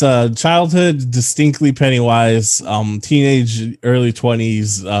me, it's childhood, distinctly Pennywise. Teenage, early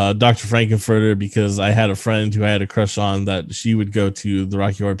 20s, Dr. Frankenfurter, because I had a friend who I had a crush on that she would go to the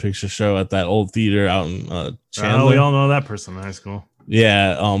Rocky Horror Picture Show at that old theater out in Chandler. We all know that person in high school.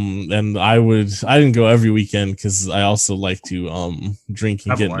 Yeah, and I didn't go every weekend because I also like to drink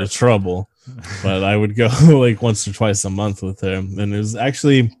and get into trouble. But I would go once or twice a month with her, and it was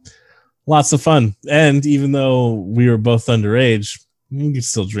actually lots of fun. And even though we were both underage, you could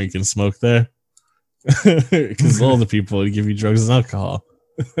still drink and smoke there because older people would give you drugs and alcohol.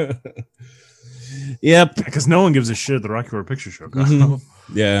 Yep. Because no one gives a shit at the Rocky Horror Picture Show.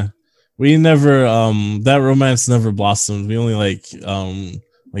 Mm-hmm. Yeah. We never that romance never blossomed. We only like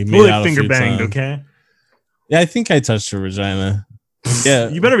made out a finger few banged, times. okay? Yeah, I think I touched her vagina. Yeah,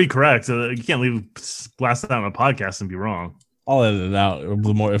 You better be correct. You can't leave blast that on a podcast and be wrong. I'll edit it out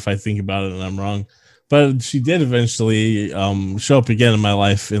the more if I think about it and I'm wrong. But she did eventually show up again in my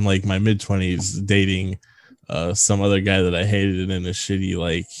life in like my mid-20s, dating some other guy that I hated in a shitty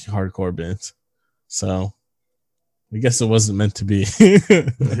like hardcore band. So I guess it wasn't meant to be.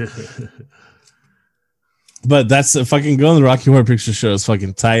 But that's a fucking going to the Rocky Horror Picture Show is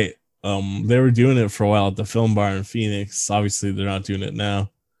fucking tight. They were doing it for a while at the Film Bar in Phoenix. Obviously, they're not doing it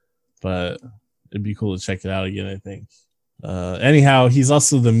now, but it'd be cool to check it out again, I think. Anyhow, he's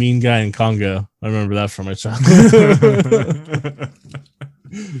also the mean guy in Congo. I remember that from my childhood.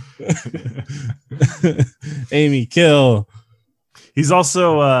 Amy Kill. He's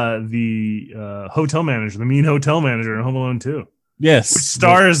also the hotel manager, the mean hotel manager in Home Alone 2. Yes. Which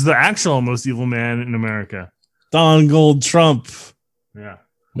stars the actual most evil man in America. Donald Trump. Yeah.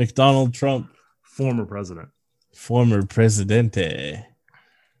 McDonald Trump. Former president. Former presidente.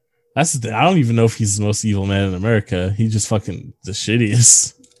 That's the thing. I don't even know if he's the most evil man in America. He just fucking the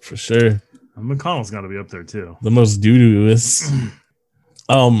shittiest, for sure. McConnell's got to be up there, too. The most doo-dooest.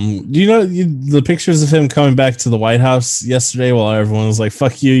 Do you know the pictures of him coming back to the White House yesterday while everyone was like,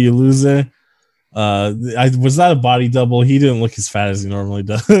 fuck you, you loser? Was that a body double? He didn't look as fat as he normally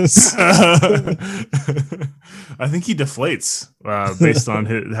does. I think he deflates based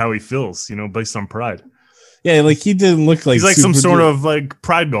on how he feels, based on pride. Yeah, like he didn't look like he's like some sort of like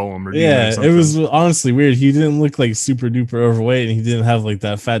pride golem. Or it was honestly weird. He didn't look like super duper overweight, and he didn't have like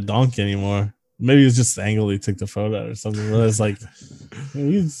that fat donk anymore. Maybe it was just the angle he took the photo or something. But it's like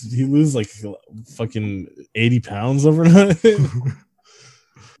he lose like fucking 80 pounds overnight.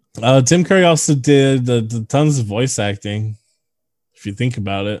 Tim Curry also did the tons of voice acting. If you think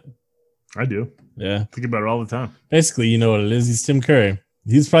about it, I do. Yeah, think about it all the time. Basically, you know what it is. He's Tim Curry.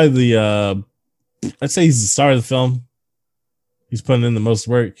 He's probably the I'd say he's the star of the film. He's putting in the most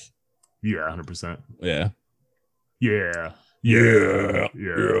work. Yeah, 100%. Yeah. Yeah.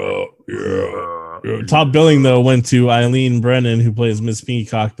 Top billing though went to Eileen Brennan, who plays Miss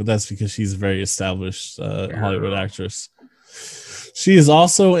Peacock, but that's because she's a very established Hollywood actress. She is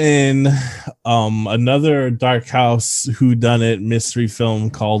also in another dark house whodunit mystery film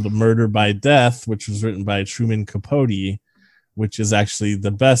called Murder by Death, which was written by Truman Capote, which is actually the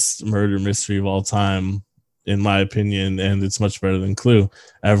best murder mystery of all time, in my opinion, and it's much better than Clue.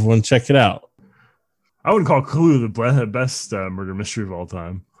 Everyone check it out. I wouldn't call Clue the best murder mystery of all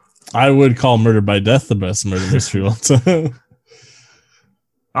time. I would call Murder by Death the best murder mystery of all time.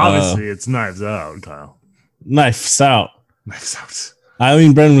 Obviously, it's Knives Out, Kyle. Knives Out. Knives Out.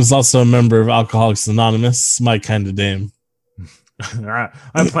 Eileen Brennan was also a member of Alcoholics Anonymous, my kind of dame. I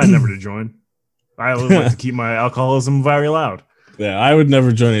plan never to join. I would like to keep my alcoholism very loud. Yeah, I would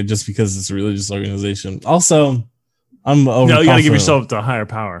never join it just because it's a religious organization. Also, I'm overconfident. No, you gotta give yourself to a higher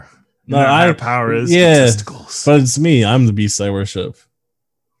power. No, higher power is testicles. But it's me. I'm the beast I worship.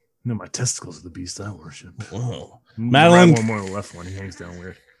 No, my testicles are the beast I worship. Whoa. Madeline, one more on the left one. He hangs down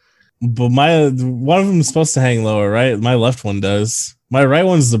weird. But one of them is supposed to hang lower, right? My left one does. My right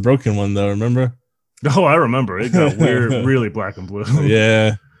one's the broken one, though. Remember? Oh, I remember. It got weird, really black and blue.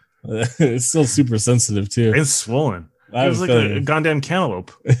 Yeah, it's still super sensitive too. It's swollen. It was like a goddamn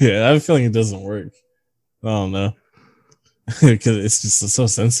cantaloupe. Yeah, I have a feeling it doesn't work. I don't know, because it's just so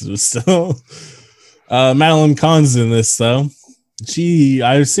sensitive still. Madeline Kahn's in this though.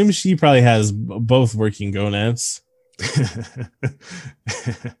 I assume she probably has both working gonads.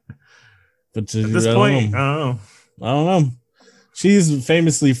 But at this point, I don't know. She's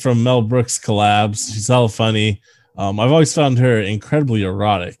famously from Mel Brooks collabs. She's hella funny. I've always found her incredibly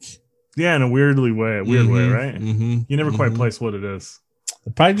erotic. Yeah, in a weird way, right? Mm-hmm, you never quite place what it is.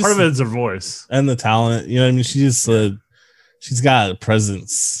 Probably just part of it is her voice and the talent. You know what I mean? She just she's got a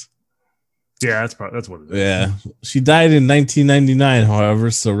presence. Yeah, that's what it is. Yeah, she died in 1999.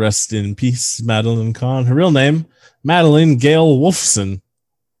 However, so rest in peace, Madeline Kahn. Her real name, Madeline Gail Wolfson.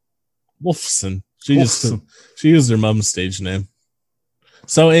 She used her mom's stage name.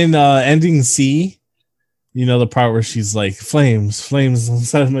 So in ending C, you know the part where she's like flames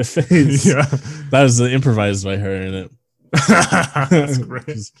inside of my face. Yeah, that was improvised by her in it. That's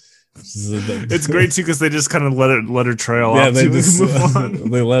great. It's great too because they just kind of let her trail off. They just move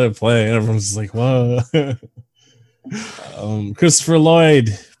on. They let it play, and everyone's just like, "Whoa!" Christopher Lloyd,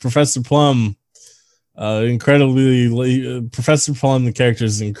 Professor Plum, Professor Plum. The character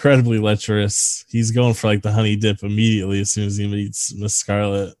is incredibly lecherous. He's going for like the honey dip immediately as soon as he meets Miss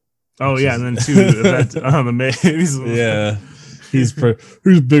Scarlet. Oh yeah, and then too the maze. Yeah, He's a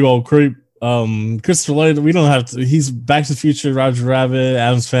big old creep. Christopher Lloyd, we don't have to. He's Back to the Future, Roger Rabbit,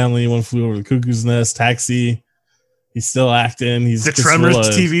 Adam's Family, One Flew Over the Cuckoo's Nest, Taxi. He's still acting. He's the Tremors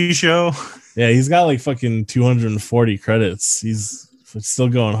TV show. Yeah, he's got like fucking 240 credits. He's still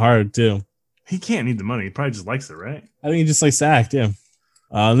going hard too. He can't need the money. He probably just likes it, right? I think he just likes to act. Yeah.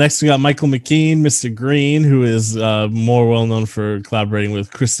 Next, we got Michael McKean, Mr. Green, who is more well known for collaborating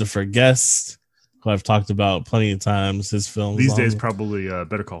with Christopher Guest, who I've talked about plenty of times. His films these days, probably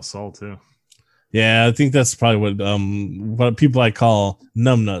Better Call Saul too. Yeah, I think that's probably what people I call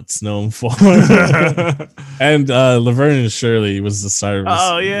numbnuts know him for. And Laverne and Shirley was the star of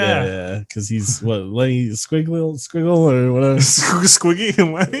his, yeah, because he's what, Lenny Squiggle or whatever. Squiggy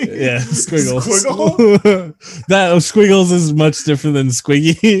and Lenny? Yeah, Squiggles. Squiggle? That of Squiggles is much different than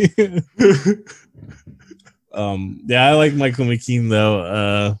Squiggy. Yeah, I like Michael McKean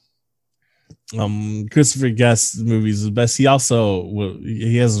though. Christopher Guest movies is the best. He also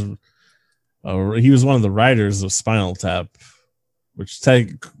he was one of the writers of Spinal Tap,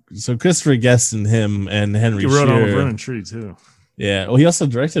 so Christopher Guest and him and Henry. He wrote Shearer, on Laverne and Shirley too. Yeah, well, he also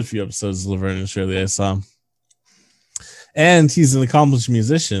directed a few episodes of Laverne and Shirley. I saw, and he's an accomplished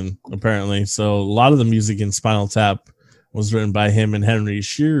musician apparently. So a lot of the music in Spinal Tap was written by him and Henry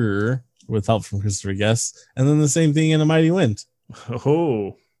Shearer with help from Christopher Guest, and then the same thing in A Mighty Wind.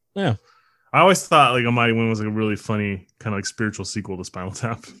 Oh, yeah. I always thought like A Mighty Wind was like a really funny kind of like spiritual sequel to Spinal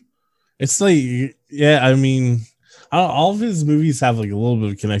Tap. It's like, yeah, I mean, all of his movies have like a little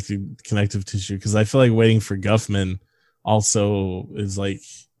bit of connective tissue because I feel like Waiting for Guffman also is like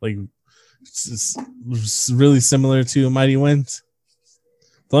it's really similar to A Mighty Wind.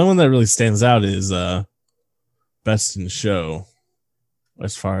 The only one that really stands out is Best in Show,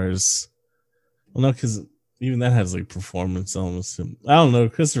 as far as, well, no, because even that has like performance elements. I don't know.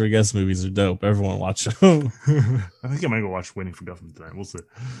 Christopher Guest movies are dope. Everyone watch them. I think I might go watch Waiting for Guffman tonight. We'll see.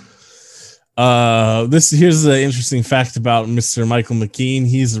 Here's an interesting fact about Mr. Michael McKean.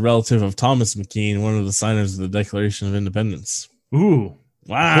 He's a relative of Thomas McKean, one of the signers of the Declaration of Independence. Ooh,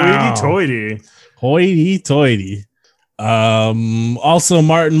 wow! Hoity-toity. Also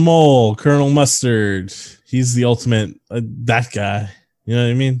Martin Mull, Colonel Mustard. He's the ultimate that guy. You know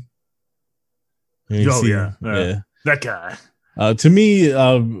what I mean? Yeah, that guy. To me,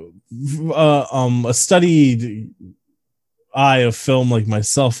 a studied eye of film like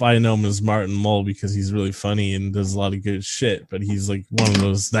myself, I know him as Martin Mull because he's really funny and does a lot of good shit, but he's like one of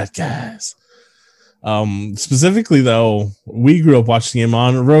those that guys. Specifically though, we grew up watching him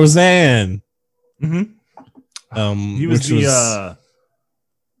on Roseanne. Mm-hmm. He was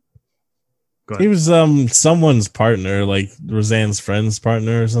he was someone's partner, like Roseanne's friend's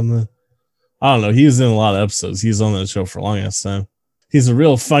partner or something. I don't know. He was in a lot of episodes. He was on that show for a long ass time. He's a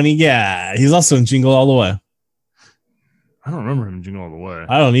real funny guy. He's also in Jingle All the Way. I don't remember him in Jingle All the Way.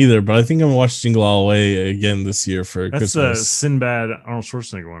 I don't either, but I think I'm gonna watch Jingle All the Way again this year for Christmas. That's the Sinbad Arnold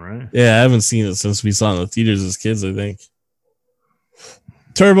Schwarzenegger one, right? Yeah, I haven't seen it since we saw it in the theaters as kids, I think.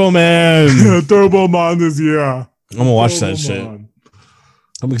 Turbo Man! Turbo Man this year. I'm gonna watch that shit.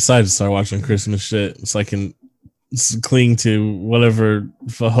 I'm excited to start watching Christmas shit so I can cling to whatever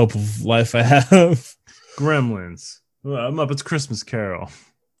hope of life I have. Gremlins. I'm up. It's Christmas Carol.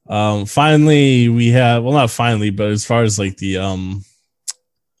 Finally we have, well, not finally, but as far as like the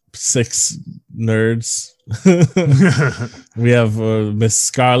 6 nerds, we have Miss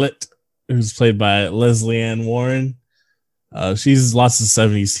Scarlet, who's played by Leslie Ann Warren. She's lots of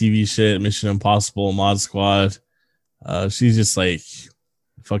 70s TV shit, Mission Impossible, Mod Squad. She's just like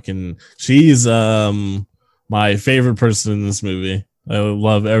fucking, she's my favorite person in this movie. I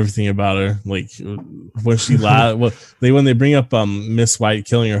love everything about her. Like when she when they bring up Miss White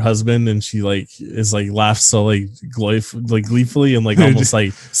killing her husband, and she like is like laughs so like gleefully and like almost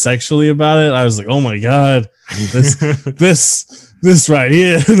like sexually about it. I was like, oh my god, this right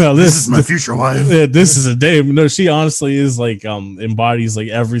here. No, this is my future wife. Yeah, this is a dame. No, she honestly is like embodies like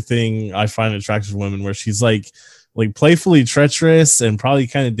everything I find attractive in women. Where she's like playfully treacherous and probably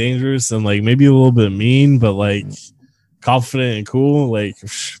kind of dangerous and like maybe a little bit mean, but like confident and cool. Like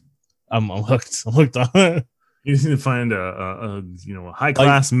I'm hooked. I'm hooked on her. You just need to find a high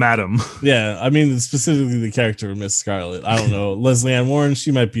class madam. Yeah, I mean specifically the character of Miss Scarlet. I don't know. Leslie Ann Warren,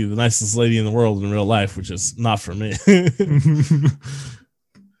 she might be the nicest lady in the world in real life, which is not for me.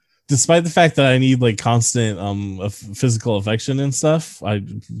 Despite the fact that I need like constant physical affection and stuff, I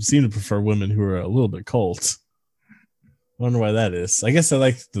seem to prefer women who are a little bit cold. I wonder why that is. I guess I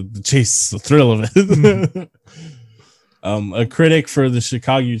like the chase, the thrill of it. A critic for the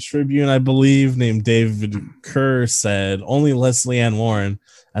Chicago Tribune, I believe, named David Kerr said, only Leslie Ann Warren,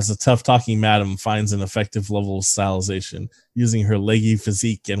 as a tough-talking madam, finds an effective level of stylization, using her leggy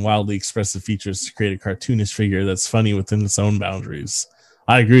physique and wildly expressive features to create a cartoonish figure that's funny within its own boundaries.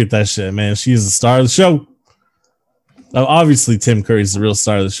 I agree with that shit, man. She is the star of the show. Obviously, Tim Curry's the real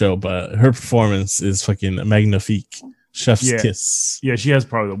star of the show, but her performance is fucking magnifique. Chef's kiss. Yeah, she has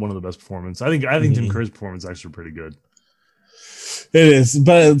probably one of the best performances. I think Tim Curry's performance is actually pretty good. It is,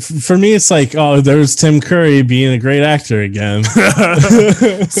 but for me, it's like, oh, there's Tim Curry being a great actor again.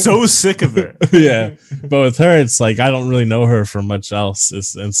 So sick of it. Yeah, but with her, it's like I don't really know her from much else,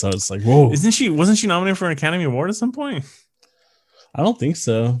 and so it's like, whoa, Wasn't she nominated for an Academy Award at some point? I don't think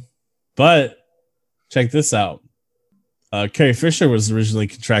so. But check this out. Carrie Fisher was originally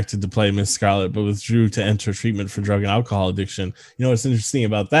contracted to play Miss Scarlet, but withdrew to enter treatment for drug and alcohol addiction. You know what's interesting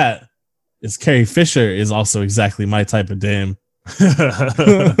about that is Carrie Fisher is also exactly my type of dame.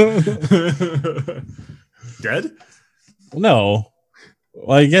 Dead? No.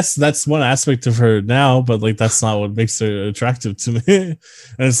 Well, I guess that's one aspect of her now, but like that's not what makes her attractive to me. And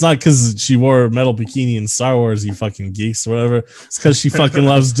it's not because she wore a metal bikini in Star Wars, you fucking geeks or whatever. It's because she fucking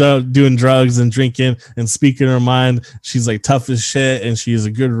loves doing drugs and drinking and speaking her mind. She's like tough as shit, and she's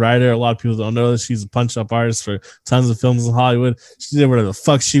a good writer. A lot of people don't know that she's a punch-up artist for tons of films in Hollywood. She did whatever the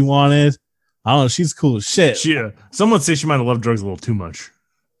fuck she wanted. I don't know. She's cool as shit. Some would say she might have loved drugs a little too much.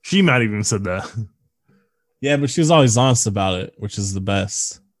 She might have even said that. Yeah, but she was always honest about it, which is the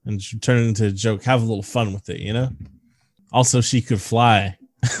best. And she turned it into a joke. Have a little fun with it, you know? Also, she could fly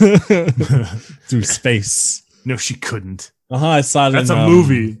through space. No, she couldn't. I saw it. That's a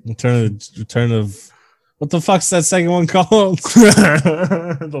movie. Return of what the fuck's that second one called?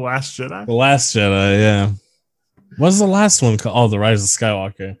 The Last Jedi? The Last Jedi, yeah. What's the last one called? Oh, The Rise of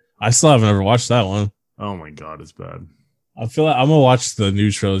Skywalker. I still haven't ever watched that one. Oh my god, it's bad. I feel like I'm gonna watch the new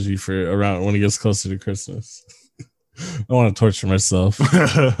trilogy for around when it gets closer to Christmas. I want to torture myself.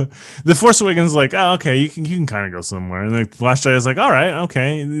 The Force Awakens is like, oh, okay, you can kind of go somewhere, and the Last Jedi is like, all right,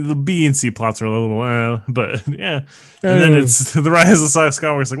 okay, the B and C plots are a little, but yeah, and then it's The Rise of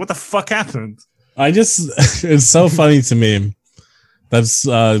Skywalker. It's like, what the fuck happened? It's so funny to me. That's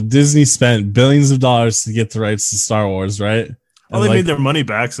Disney spent billions of dollars to get the rights to Star Wars, right? Oh, they made their money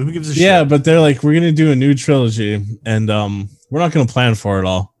back, so who gives a shit? Yeah, but they're like, we're gonna do a new trilogy, and we're not gonna plan for it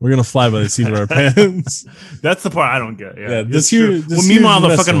all. We're gonna fly by the seat of our pants. That's the part I don't get. Yeah, meanwhile,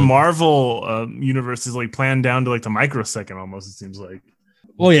 the fucking Marvel universe is like planned down to like the microsecond almost. It seems like.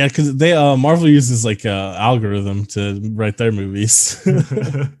 Well, yeah, because they Marvel uses like algorithm to write their movies.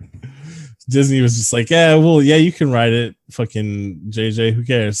 Disney was just like, yeah, you can write it. Fucking JJ, who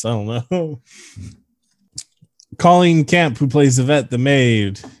cares? I don't know. Colleen Camp, who plays Yvette the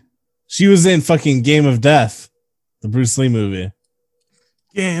maid, she was in fucking Game of Death, the Bruce Lee movie.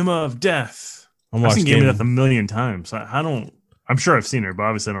 Game of Death. I've seen Game of Death a million times. I'm sure I've seen her, but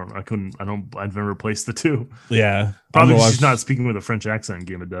obviously I've never replaced the two. Yeah. Probably she's not speaking with a French accent in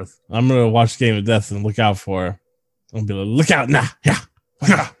Game of Death. I'm going to watch Game of Death and look out for her. I'll be like, look out now.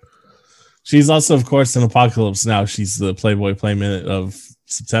 Yeah. She's also, of course, in Apocalypse Now. She's the Playboy Playmate of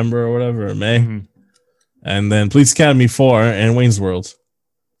September or whatever, or May. Mm-hmm. And then Police Academy 4 and Wayne's World.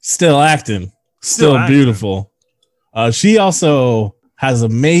 Still acting. Still beautiful. She also has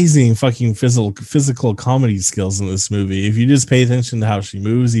amazing fucking physical comedy skills in this movie. If you just pay attention to how she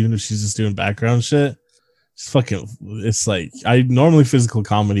moves, even if she's just doing background shit, it's like, normally physical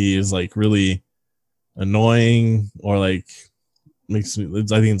comedy is like really annoying or like makes me, I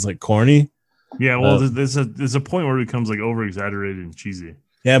think it's like corny. Yeah, well, there's a point where it becomes like over exaggerated and cheesy.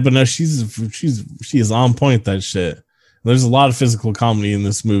 Yeah, but no, she is on point, that shit. There's a lot of physical comedy in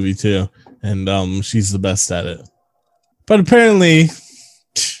this movie too, and she's the best at it. But apparently,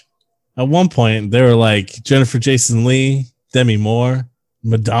 at one point, they were like Jennifer Jason Leigh, Demi Moore,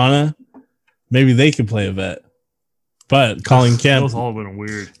 Madonna. Maybe they could play Yvette. But Colleen Camp, that was all been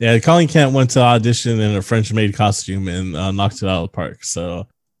weird. Yeah, Colleen Camp went to audition in a French-made costume and knocked it out of the park. So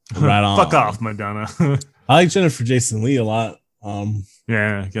right on. Fuck off, Madonna. I like Jennifer Jason Leigh a lot.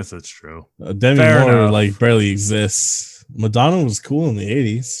 Yeah, I guess that's true. Demi Moore like barely exists. Madonna was cool in the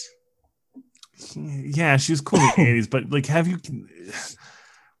 80s. Yeah, she was cool in the 80s, but like, have you?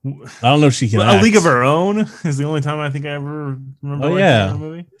 I don't know if she can. A League of Her Own is the only time I think I ever remember. Oh yeah,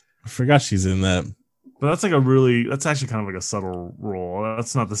 movie. I forgot she's in that. But that's actually kind of like a subtle role.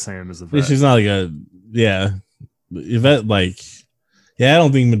 That's not the same as Yvette. She's not like Yvette, like, yeah, I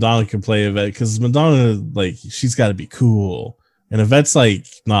don't think Madonna can play Yvette because Madonna, like, she's got to be cool. And Yvette's like,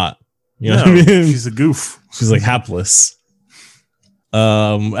 not. You know what I mean? She's a goof. She's like hapless.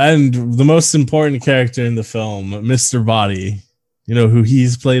 And the most important character in the film, Mr. Body. You know who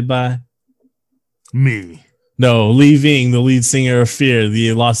he's played by? Me. No, leaving the lead singer of Fear,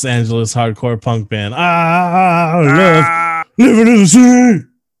 the Los Angeles hardcore punk band. I love living in the city.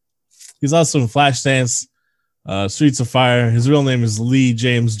 He's also in Flashdance, Streets of Fire. His real name is Lee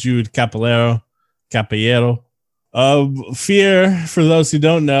James Jude Capillero. Fear, for those who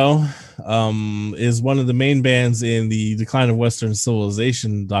don't know, is one of the main bands in the Decline of Western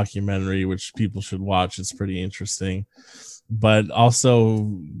Civilization documentary, which people should watch. It's pretty interesting. But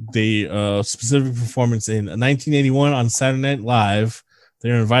also, they specific performance in 1981 on Saturday Night Live. They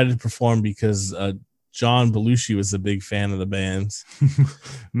were invited to perform because John Belushi was a big fan of the band.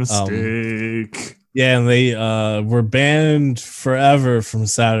 Mistake. Yeah, and they were banned forever from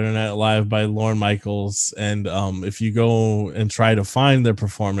Saturday Night Live by Lorne Michaels. And if you go and try to find their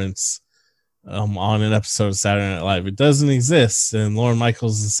performance on an episode of Saturday Night Live, it doesn't exist. And Lorne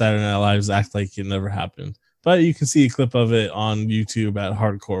Michaels and Saturday Night Live act like it never happened. But you can see a clip of it on YouTube at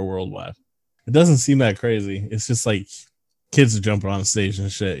Hardcore Worldwide. It doesn't seem that crazy. It's just like kids are jumping on stage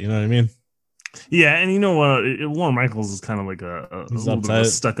and shit. You know what I mean? Yeah, and you know what? Lorne Michaels is kind of like a little bit of a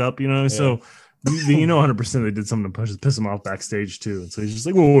stuck up, you know? Yeah. So, you know 100% they did something to piss him off backstage, too. And so he's just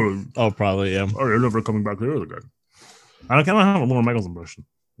like, whoa. Oh, probably, yeah. Oh, you're never coming back here again. I don't have a Lorne Michaels impression.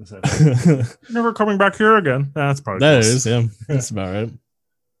 Never coming back here again. That's probably that close. Is, yeah. That's about right.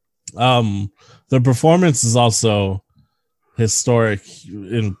 The performance is also historic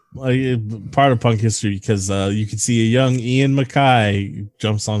in part of punk history because you can see a young Ian MacKaye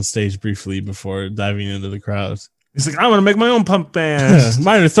jumps on stage briefly before diving into the crowd. He's like, I'm gonna make my own punk band.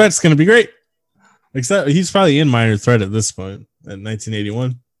 Minor Threat's gonna be great. Except he's probably in Minor Threat at this point in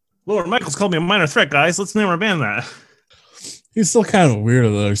 1981. Lord Michaels called me a Minor Threat, guys. Let's name our band that. He's still kind of weird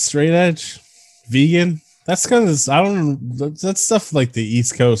though. Straight edge, vegan. That's kind of that's stuff like the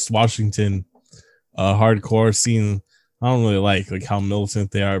East Coast, Washington, hardcore scene. I don't really like how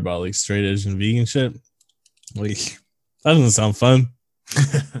militant they are about like straight edge and vegan shit. Like that doesn't sound fun.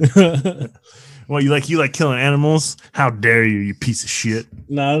 Well, you like killing animals? How dare you, you piece of shit!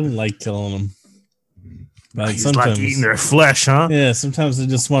 No, I don't like killing them. Like sometimes like eating their flesh, huh? Yeah, sometimes I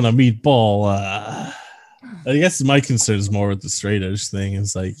just want a meatball. I guess my concern is more with the straight edge thing.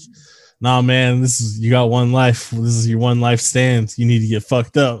 It's like, nah, man, you got one life. This is your one life stand. You need to get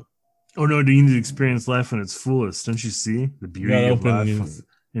fucked up. Oh no, do you need to experience life in its fullest? Don't you see the beauty of life?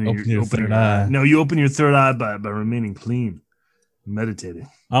 Open your third eye. No, you open your third eye by remaining clean, meditating.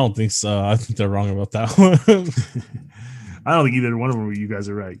 I don't think so. I think they're wrong about that one. I don't think either one of them you guys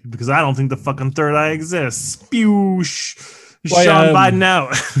are right because I don't think the fucking third eye exists. Spewsh. Sean Biden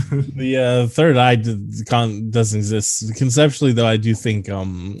out. The third eye doesn't exist. Conceptually, though, I do think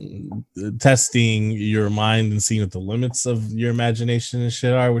testing your mind and seeing what the limits of your imagination and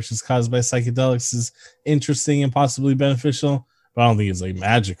shit are, which is caused by psychedelics, is interesting and possibly beneficial. But I don't think it's like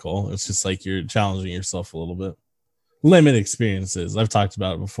magical. It's just like you're challenging yourself a little bit. Limit experiences. I've talked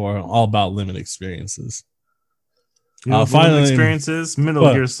about it before. All about limit experiences. You know, finally, experiences.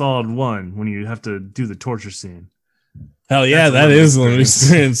 Metal Gear Solid 1 when you have to do the torture scene. Hell yeah, that is a limit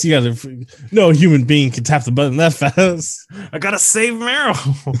experience. You gotta, no human being can tap the button that fast. I gotta save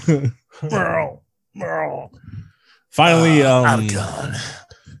Meryl. Meryl. Finally,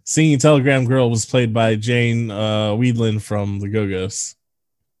 Singing Telegram Girl was played by Jane Weedland from the Go-Go's.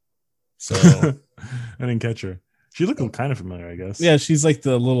 So I didn't catch her. She looked kind of familiar, I guess. Yeah, she's like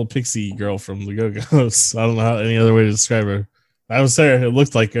the little pixie girl from the Go-Go's. I don't know any other way to describe her. That was her. It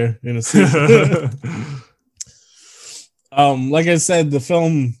looked like her in a suit. Like I said, the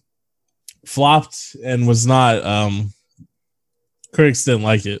film flopped and was not. Critics didn't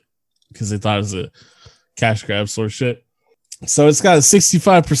like it because they thought it was a cash grab sort of shit. So it's got a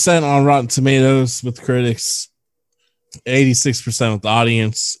 65% on Rotten Tomatoes with critics, 86% with the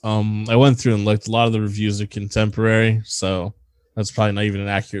audience. I went through and looked. A lot of the reviews are contemporary, so that's probably not even an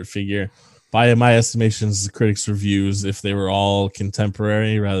accurate figure. By my estimations, the critics' reviews, if they were all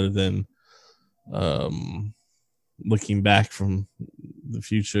contemporary rather than looking back from the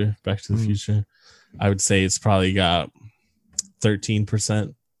future, back to the future, I would say it's probably got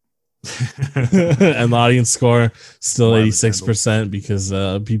 13%. And the audience score still 86% because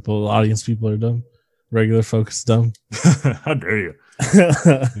audience people are dumb. Regular folks dumb. How dare you?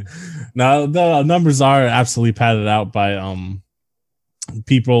 Now the numbers are absolutely padded out by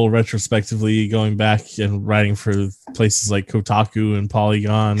people retrospectively going back and writing for places like Kotaku and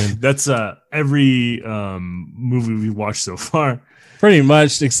Polygon, and that's every movie we watched so far. Pretty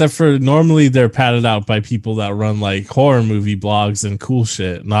much, except for normally they're padded out by people that run like horror movie blogs and cool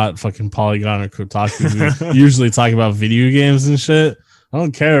shit, not fucking Polygon or Kotaku, who usually talk about video games and shit. I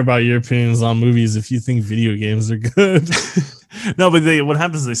don't care about your opinions on movies if you think video games are good. No, but what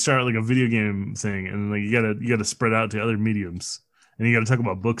happens is they start like a video game thing, and like you gotta spread out to other mediums, and you gotta talk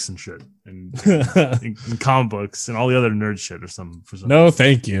about books and shit, and comic books and all the other nerd shit or something. No,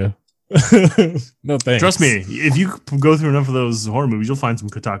 thank you. No thanks. Trust me, if you go through enough of those horror movies, you'll find some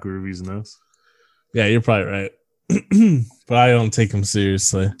Kotaku reviews in those. Yeah, you're probably right. But I don't take them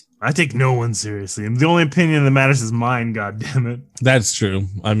seriously. I take no one seriously. The only opinion that matters is mine, god damn it. That's true.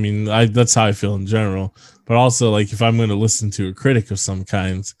 I mean, that's how I feel in general. But also, like, if I'm going to listen to a critic of some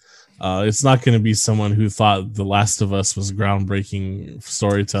kind, it's not going to be someone who thought The Last of Us was groundbreaking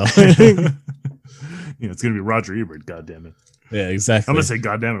storytelling. It's going to be Roger Ebert, god damn it. Yeah, exactly. I'm gonna say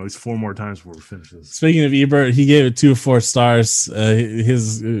goddamn it at least 4 more times before we finish this. Speaking of Ebert, he gave it 2 of 4 stars.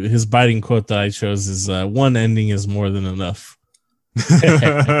 His biting quote that I chose is one ending is more than enough.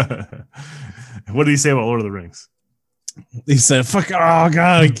 What did he say about Lord of the Rings? He said, "Fuck, oh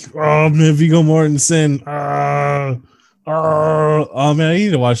god, oh man, Viggo Mortensen, oh man, I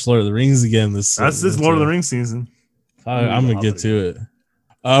need to watch Lord of the Rings again." This Lord of the Rings season. I'm gonna get to it.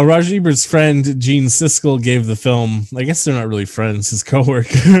 Roger Ebert's friend Gene Siskel gave the film. I guess they're not really friends. His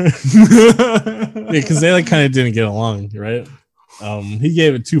coworker, because they like kind of didn't get along, right? He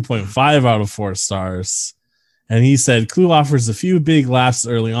gave it 2.5 out of 4 stars, and he said Clue offers a few big laughs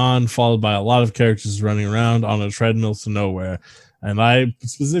early on, followed by a lot of characters running around on a treadmill to nowhere. And I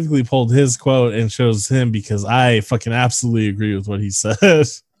specifically pulled his quote and chose him because I fucking absolutely agree with what he said.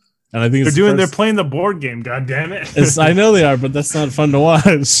 And I think they're playing the board game. God damn it! I know they are, but that's not fun to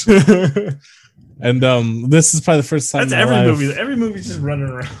watch. And this is probably the first time. That's every movie's just running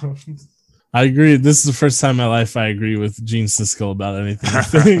around. I agree. This is the first time in my life I agree with Gene Siskel about anything.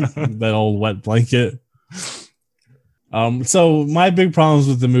 That old wet blanket. So my big problems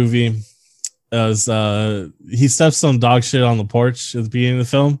with the movie is he steps on dog shit on the porch at the beginning of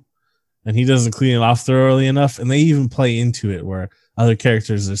the film, and he doesn't clean it off thoroughly enough. And they even play into it where other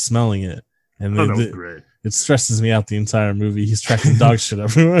characters are smelling it, and that was great. It stresses me out the entire movie. He's tracking dog shit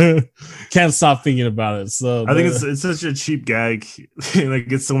everywhere. Can't stop thinking about it. So I think it's such a cheap gag. Like,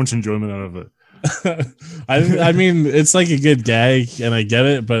 get so much enjoyment out of it. I mean, it's like a good gag, and I get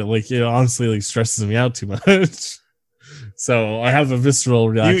it, but like it honestly like stresses me out too much. So I have a visceral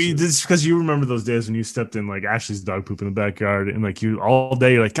reaction. This because you remember those days when you stepped in like Ashley's dog poop in the backyard, and like you all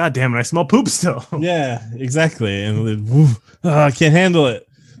day you're like, God damn it, I smell poop still. Yeah, exactly, and I can't handle it.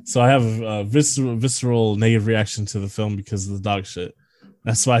 So I have a visceral negative reaction to the film because of the dog shit.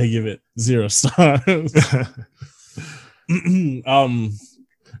 That's why I give it 0 stars.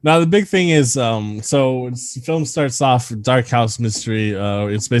 Now the big thing is, so the film starts off dark house mystery.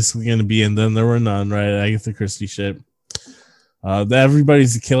 It's basically going to be, and then there were none, right? Agatha Christie shit. The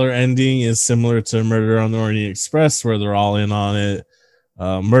Everybody's a Killer ending is similar to Murder on the Orient Express, where they're all in on it.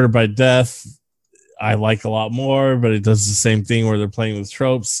 Murder by Death, I like a lot more, but it does the same thing where they're playing with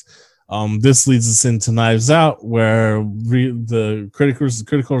tropes. This leads us into Knives Out, where the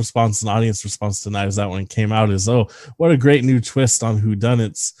critical response and audience response to Knives Out when it came out is, oh, what a great new twist on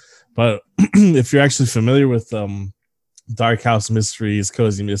whodunits. But if you're actually familiar with dark house mysteries,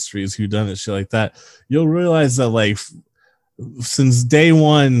 cozy mysteries, whodunit, shit like that, you'll realize that like since day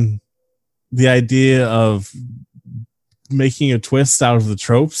one, the idea of making a twist out of the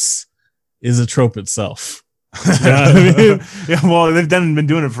tropes is a trope itself. You know what I mean? Yeah, well, they've been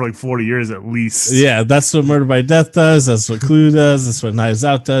doing it for like 40 years at least. Yeah, that's what Murder by Death does. That's what Clue does. That's what Knives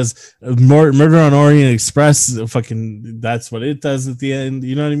Out does. Murder on Orient Express, fucking, that's what it does at the end.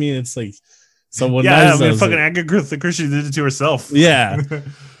 You know what I mean? It's like, so when fucking Agatha Christie did it to herself. Yeah,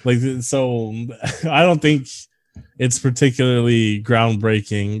 like so. I don't think it's particularly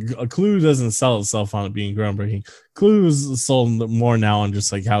groundbreaking. Clue doesn't sell itself on it being groundbreaking. Clue is sold more now on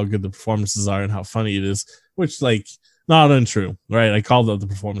just like how good the performances are and how funny it is, which like not untrue, right? I called out the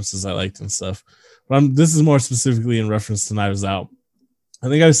performances I liked and stuff, but this is more specifically in reference to Knives Out. I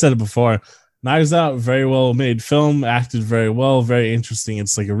think I've said it before. Knives Out, very well made film, acted very well, very interesting.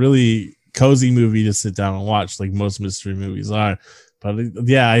 It's like a really cozy movie to sit down and watch, like most mystery movies are. But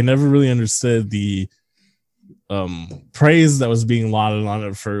yeah, I never really understood the praise that was being lauded on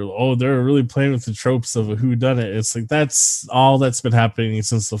it for, oh, they're really playing with the tropes of a whodunit. It's like that's all that's been happening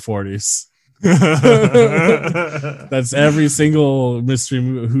since the 40s. That's every single mystery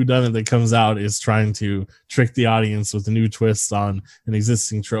whodunit that comes out is trying to trick the audience with a new twist on an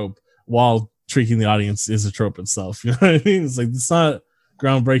existing trope while tricking the audience is a trope itself. You know what I mean? It's like, it's not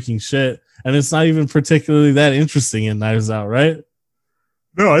groundbreaking shit, and it's not even particularly that interesting in Knives Out, right?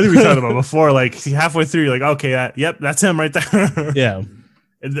 No, I think we talked about it before. Like halfway through, you're like, okay, yep, that's him right there. Yeah.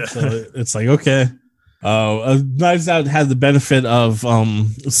 So it's like, okay. Knives Out had the benefit of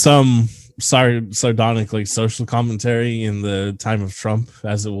some sardonic like social commentary in the time of Trump,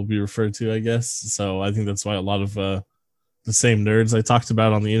 as it will be referred to, I guess. So I think that's why a lot of the same nerds I talked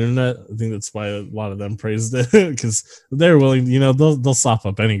about on the internet, I think that's why a lot of them praised it, because they're willing, they'll sop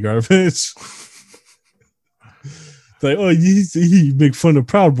up any garbage. Like, oh, you make fun of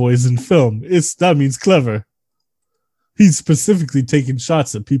Proud Boys in film. That means clever. He's specifically taking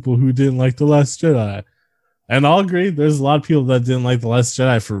shots at people who didn't like The Last Jedi. And I'll agree, there's a lot of people that didn't like The Last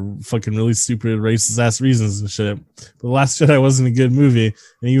Jedi for fucking really stupid, racist ass reasons and shit. But The Last Jedi wasn't a good movie.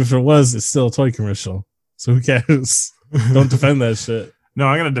 And even if it was, it's still a toy commercial. So who cares? Don't defend that shit. No,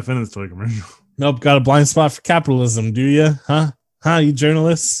 I'm going to defend this toy commercial. Nope, got a blind spot for capitalism, do you? Huh, you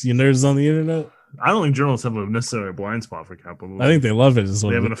journalists? You nerds on the internet? I don't think journalists have a necessarily blind spot for capitalism. I think they love it as well.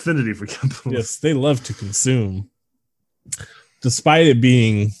 They have an affinity for capitalism. Yes, they love to consume. Despite it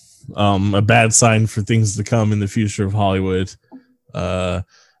being a bad sign for things to come in the future of Hollywood, what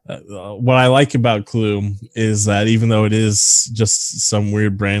I like about Clue is that even though it is just some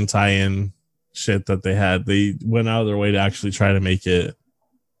weird brand tie-in shit that they had, they went out of their way to actually try to make it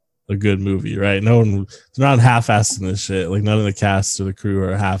a good movie, right? They're not half-assing this shit. Like, none of the cast or the crew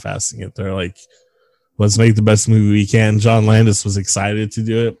are half-assing it. They're like, let's make the best movie we can. John Landis was excited to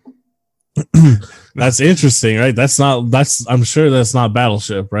do it. That's interesting, right? I'm sure that's not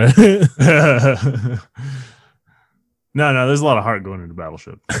Battleship, right? No, there's a lot of heart going into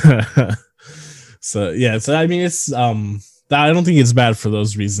Battleship. So I mean, it's I don't think it's bad for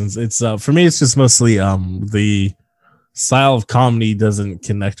those reasons. It's for me, it's just mostly the style of comedy doesn't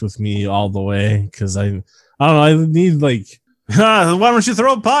connect with me all the way, because I don't know, I need like why don't you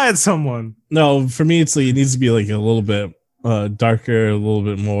throw a pie at someone? No, for me it's like it needs to be like a little bit darker, a little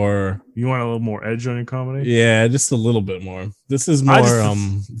bit more. You want a little more edge on your comedy? Yeah, just a little bit more. This is more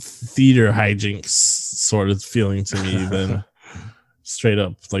theater hijinks sort of feeling to me than straight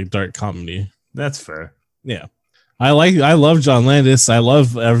up like dark comedy. That's fair. Yeah. I love John Landis. I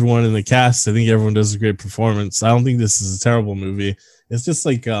love everyone in the cast. I think everyone does a great performance. I don't think this is a terrible movie. It's just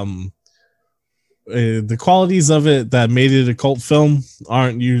like the qualities of it that made it a cult film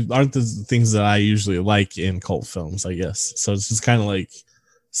aren't the things that I usually like in cult films, I guess. So it's just kind of like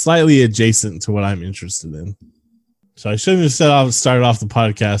slightly adjacent to what I'm interested in. So I shouldn't have started off the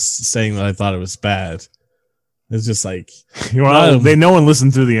podcast saying that I thought it was bad. It's just like, no one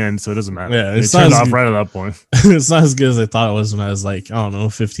listened through the end, so it doesn't matter. Yeah, it's turned off right at that point. It's not as good as I thought it was when I was like, I don't know,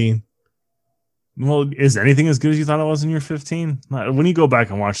 15. Well, is anything as good as you thought it was when you're 15? When you go back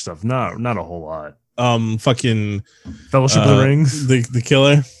and watch stuff, not a whole lot. Fucking Fellowship of the Rings, the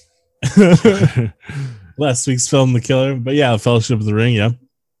Killer. Last week's film, The Killer, but yeah, Fellowship of the Ring, yeah.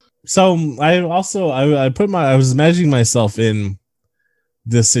 So I was imagining myself in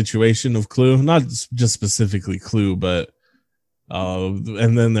this situation of Clue, not just specifically Clue, but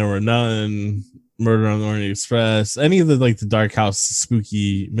and then there were none, Murder on the Orient Express, any of the like the dark house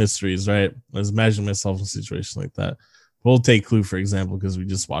spooky mysteries, right? I was imagining myself in a situation like that. We'll take Clue for example because we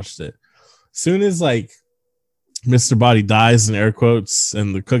just watched it. Soon as like Mr. Body dies in air quotes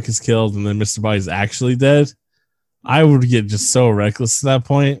and the cook is killed and then Mr. Body's actually dead, I would get just so reckless at that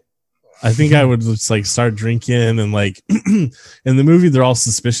point. I think I would just like start drinking and like in the movie they're all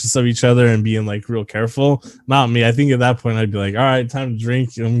suspicious of each other and being like real careful. Not me. I think at that point I'd be like, all right, time to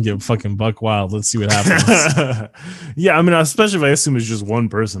drink. I'm gonna get fucking buck wild. Let's see what happens. Yeah, I mean, especially if I assume it's just one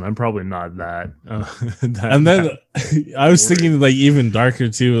person, I'm probably not that. And then I was thinking like even darker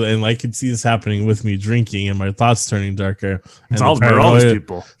too, and I could see this happening with me drinking and my thoughts turning darker. It's all these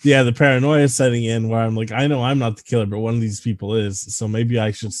people. Yeah, the paranoia setting in where I'm like, I know I'm not the killer, but one of these people is. So maybe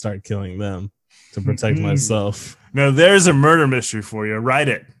I should start killing them to protect myself. Now there's a murder mystery for you. Write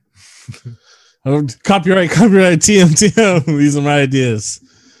it. Copyright TM. These are my ideas.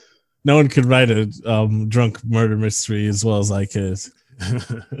 No one could write a drunk murder mystery as well as I could.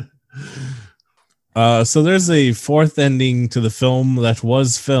 So there's a fourth ending to the film that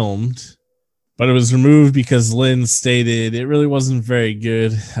was filmed, but it was removed because Lynn stated it really wasn't very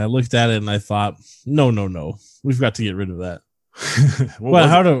good. I looked at it and I thought, no. We've got to get rid of that. Well,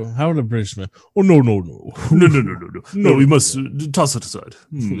 how would a British man? Oh no! No, we must toss it aside.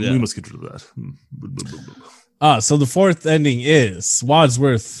 We must get rid of that. So the fourth ending is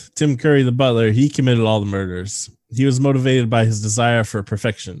Wadsworth, Tim Curry, the butler. He committed all the murders. He was motivated by his desire for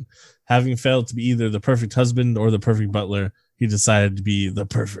perfection. Having failed to be either the perfect husband or the perfect butler, he decided to be the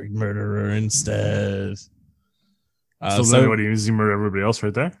perfect murderer instead. So what does he murder everybody else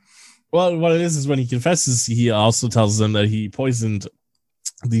right there? Well, what it is when he confesses, he also tells them that he poisoned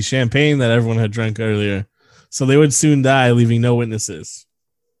the champagne that everyone had drank earlier. So they would soon die, leaving no witnesses.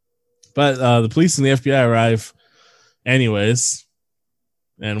 But the police and the FBI arrive anyways,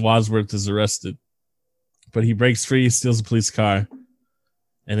 and Wadsworth is arrested. But he breaks free, steals a police car,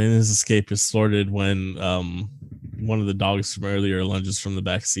 and in his escape is thwarted when one of the dogs from earlier lunges from the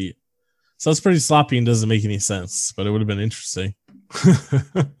back seat. So it's pretty sloppy and doesn't make any sense, but it would have been interesting.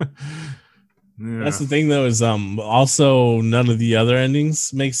 Yeah. That's the thing, though, is also none of the other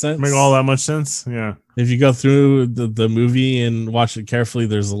endings make sense. Make all that much sense. Yeah. If you go through the movie and watch it carefully,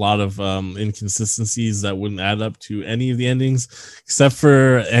 there's a lot of inconsistencies that wouldn't add up to any of the endings, except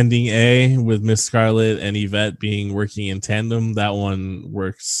for ending A with Miss Scarlet and Yvette being working in tandem. That one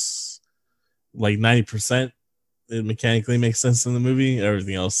works like 90%. It mechanically makes sense in the movie.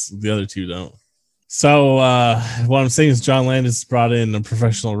 Everything else, the other two don't. So what I'm saying is John Landis brought in a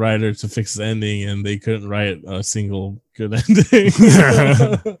professional writer to fix the ending, and they couldn't write a single good ending.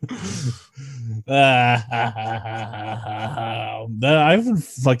 I would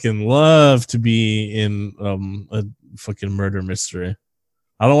fucking love to be in a fucking murder mystery.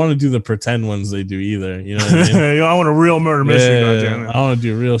 I don't want to do the pretend ones they do either. You know what I mean? I want a real murder mystery. Yeah, I want to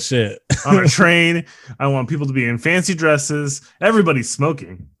do real shit. On a train, I want people to be in fancy dresses. Everybody's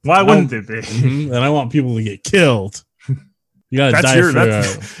smoking. Why wouldn't they be? And I want people to get killed. You gotta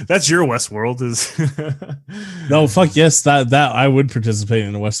that's your Westworld. Is no, fuck yes. That I would participate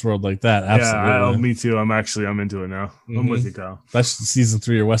in a Westworld like that. Absolutely. Yeah, me too. I'm into it now. I'm with you, Kyle. That's season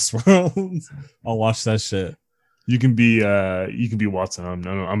 3 of Westworld. I'll watch that shit. You can be Watson. I'm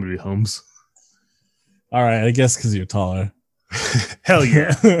gonna be Holmes. All right, I guess because you're taller. Hell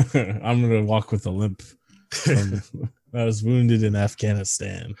yeah. I'm gonna walk with a limp. I was wounded in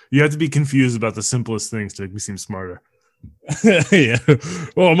Afghanistan. You have to be confused about the simplest things to make me seem smarter. Yeah.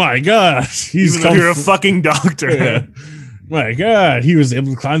 Oh my gosh, even though you're a fucking doctor. Yeah. My God, he was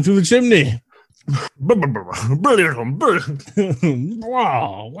able to climb through the chimney. Wow.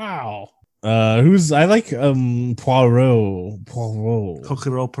 I like Poirot.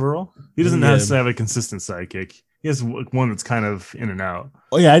 Poirot. He doesn't necessarily have a consistent sidekick. He has one that's kind of in and out.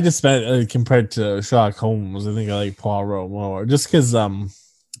 Oh yeah, I just meant compared to Sherlock Holmes, I think I like Poirot more, just because I don't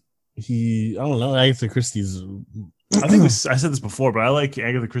know, Agatha Christie's. I think I said this before, but I like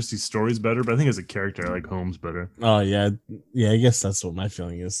Agatha Christie's stories better. But I think as a character, I like Holmes better. Oh yeah. I guess that's what my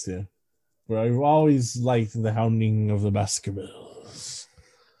feeling is too. But I've always liked the Hounding of the Baskervilles.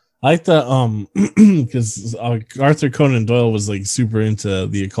 I like the because Arthur Conan Doyle was like super into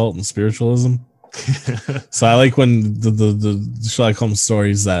the occult and spiritualism. So I like when the Sherlock Holmes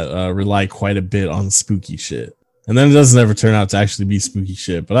stories that rely quite a bit on spooky shit, and then it doesn't ever turn out to actually be spooky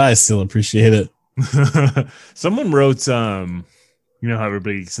shit, but I still appreciate it. Someone wrote you know how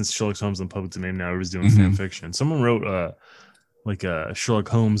everybody, since Sherlock Holmes in public domain now, everybody's doing fan fiction. Someone wrote like Sherlock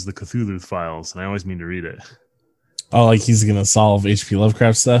Holmes the Cthulhu Files, and I always mean to read it. Oh, like he's gonna solve H.P.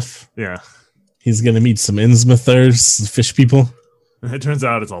 Lovecraft stuff? Yeah. He's gonna meet some Innsmouthers, fish people. It turns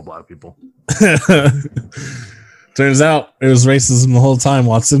out it's all black people. Turns out it was racism the whole time,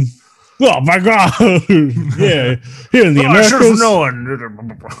 Watson. Oh my God! Yeah, here in the Americas,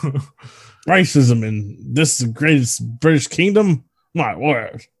 racism in this greatest British kingdom. My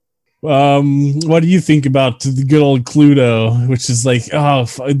word. What do you think about the good old Cluedo, which is like,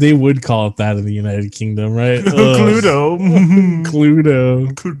 they would call it that in the United Kingdom, right? Cluedo.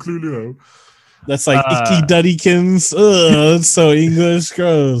 Cluedo. That's like Icky Duddykins. Ugh, it's so English.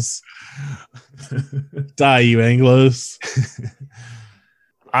 Gross. Die, you Anglos.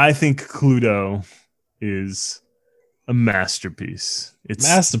 I think Cluedo is a masterpiece. It's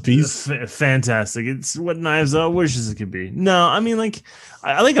masterpiece. Fantastic. It's what Knives Out wishes it could be. No, I mean, like,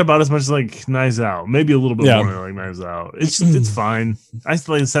 I like it about as much as like Knives Out. Maybe a little bit more than like Knives Out. It's just, it's fine. Like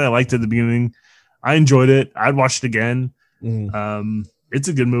I said, I liked it at the beginning. I enjoyed it. I'd watch it again. It's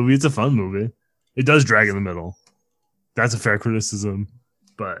a good movie. It's a fun movie. It does drag in the middle. That's a fair criticism.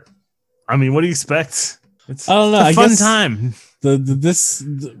 But I mean, what do you expect? I don't know. It's a fun time.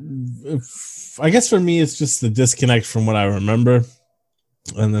 I guess for me, it's just the disconnect from what I remember,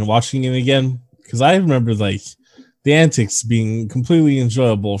 and then watching it again, because I remember like the antics being completely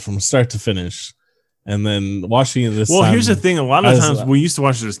enjoyable from start to finish, and then watching it this time. Well, here's the thing: a lot of times we used to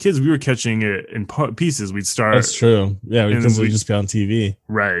watch it as kids, we were catching it in pieces. We'd start. That's true. Yeah, because we'd just be on TV.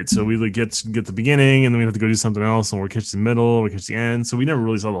 Right. So we would get the beginning, and then we have to go do something else, and we'll catch the middle, we catch the end. So we never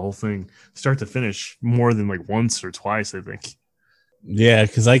really saw the whole thing start to finish more than like once or twice, I think. Yeah,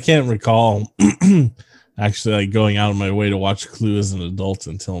 because I can't recall actually like going out of my way to watch Clue as an adult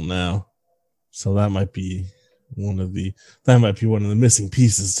until now. So that might be one of the missing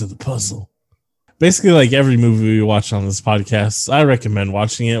pieces to the puzzle. Basically, like every movie we watch on this podcast, I recommend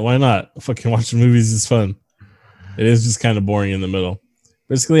watching it. Why not? Fucking watching movies is fun. It is just kind of boring in the middle.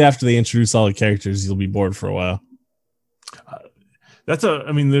 Basically, after they introduce all the characters, you'll be bored for a while.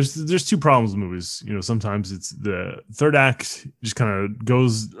 There's two problems with movies. You know, sometimes it's the third act just kind of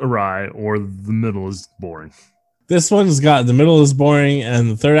goes awry, or the middle is boring. This one's got the middle is boring, and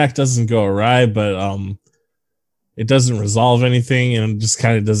the third act doesn't go awry, but it doesn't resolve anything, and it just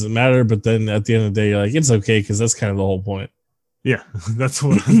kind of doesn't matter. But then at the end of the day, you're like, it's okay because that's kind of the whole point. Yeah, that's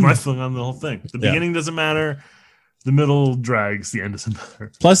my feeling on the whole thing. The beginning doesn't matter. The middle drags. The end doesn't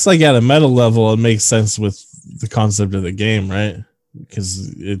matter. Plus, like at a meta level, it makes sense with the concept of the game, right?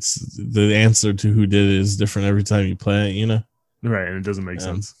 Because it's the answer to who did it is different every time you play it, you know? Right, and it doesn't make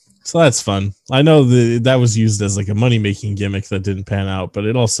sense. So that's fun. I know that was used as like a money-making gimmick that didn't pan out, but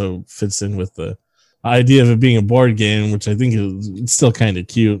it also fits in with the idea of it being a board game, which I think it's still kind of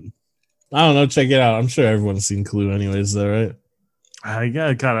cute. I don't know. Check it out. I'm sure everyone's seen Clue anyways, though, right? I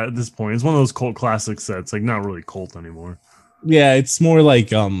got kind of at this point. It's one of those cult classics that's like not really cult anymore. Yeah, it's more like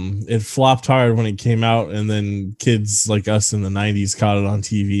it flopped hard when it came out, and then kids like us in the 90s caught it on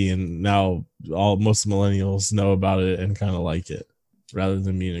TV, and now most millennials know about it and kind of like it, rather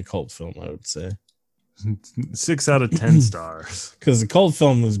than being a cult film, I would say. 6 out of 10 stars. Because the cult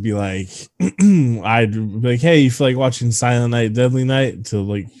film would be like, I'd be like, hey, you feel like watching Silent Night, Deadly Night to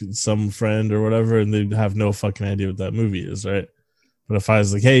like some friend or whatever, and they'd have no fucking idea what that movie is, right? But if I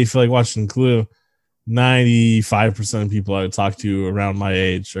was like, hey, you feel like watching Clue, 95% of people I would talk to around my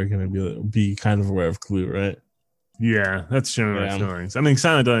age are going to be kind of aware of Clue, right? Yeah, that's generally feelings. I mean,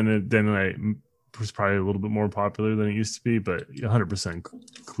 Silent Deadly Night was probably a little bit more popular than it used to be, but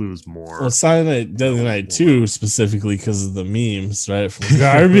 100% Clue's more. Well, Silent Night, Deadly Night 2 specifically because of the memes, right? From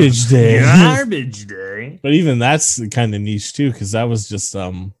Garbage Day. Garbage Day. But even that's kind of niche too, because that was just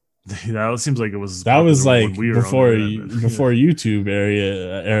that seems like it was. That was like before before YouTube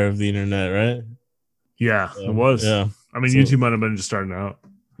era of the internet, right? Yeah, it was. Yeah, I mean, YouTube might have been just starting out.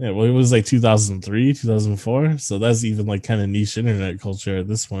 Yeah, well, it was like 2003, 2004, so that's even like kind of niche internet culture at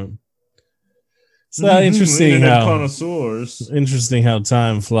this point. So interesting how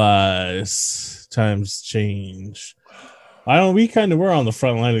time flies, times change. We kind of were on the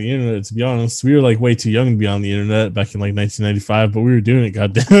front line of the internet, to be honest. We were like way too young to be on the internet back in like 1995, but we were doing it,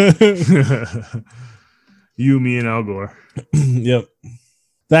 goddamn. You, me, and Al Gore. Yep.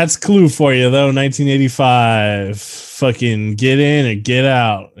 That's Clue for you, though. 1985. Fucking get in or get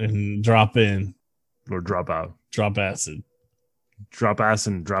out and drop in. Or drop out. Drop acid. Drop ass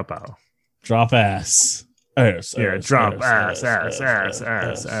and drop out. Drop ass. Ass. Yeah, ass, drop ass,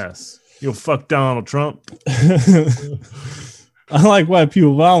 ass. You'll fuck Donald Trump. I like white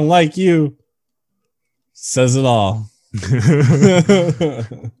people, but I don't like you. Says it all.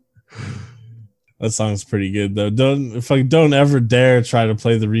 That song's pretty good though. Don't ever dare try to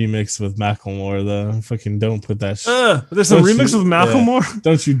play the remix with Macklemore though. Fucking don't put that shit. There's a remix with Macklemore? Yeah.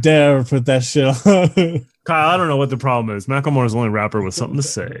 Don't you dare put that shit on. Kyle, I don't know what the problem is. Macklemore is the only rapper with something to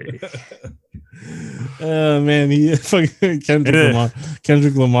say. Man, he fucking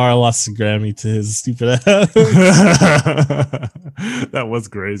Kendrick Lamar lost a Grammy to his stupid ass. That was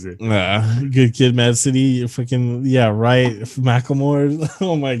crazy. Good Kid, Mad City. Fucking right. Macklemore.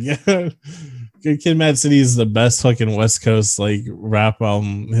 Oh my god. Good Kid, Mad City is the best fucking West Coast like rap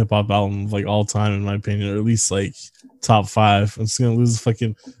album, hip hop album of like all time in my opinion, or at least like top 5. I'm just gonna lose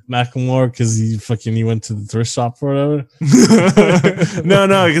fucking Macklemore because he went to the thrift shop or whatever.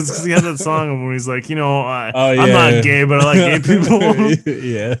 no, because he had that song where he's like, I'm not gay, but I like gay people.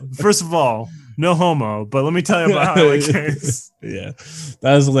 Yeah. First of all, no homo, but let me tell you about how I like gays. Yeah,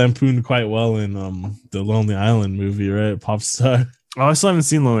 that was lampooned quite well in the Lonely Island movie, right? Popstar. Oh, I still haven't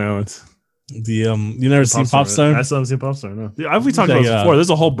seen Lonely Island. You never seen Popstar? I still haven't seen Popstar. No, we talked about this before.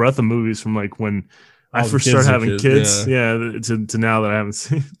 There's a whole breadth of movies from like when I first started having kids. Yeah, to now that I haven't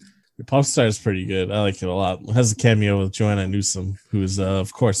seen. Popstar is pretty good. I like it a lot. It has a cameo with Joanna Newsom, who is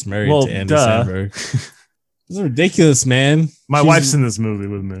of course married to Andy Samberg. This is ridiculous, man. My wife's in this movie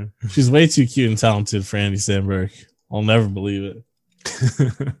with me. She's way too cute and talented for Andy Samberg. I'll never believe it.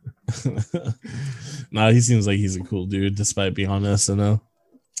 Nah, he seems like he's a cool dude, despite being on SNL.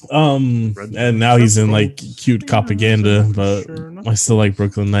 And now he's in like cute propaganda, but I still like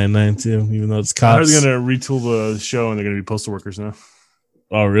Brooklyn Nine-Nine too, even though it's cops. They're gonna retool the show and they're gonna be postal workers now.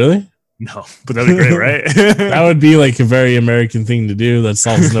 Oh, really? No, but that'd be great, right? That would be like a very American thing to do that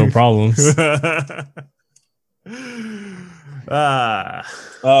solves no problems.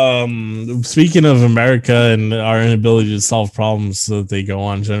 Speaking of America and our inability to solve problems so that they go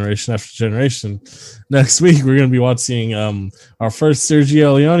on generation after generation, next week we're going to be watching our first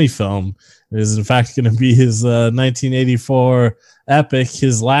Sergio Leone film. It is in fact going to be his 1984 epic,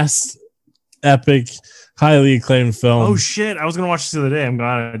 his last epic, highly acclaimed film. Oh shit! I was going to watch this the other day. I'm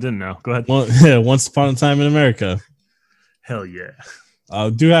glad I didn't know. Go ahead. Once Upon a Time in America. Hell yeah.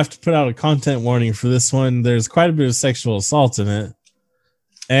 Do have to put out a content warning for this one. There's quite a bit of sexual assault in it.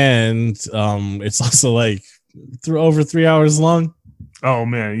 And it's also like over 3 hours long. Oh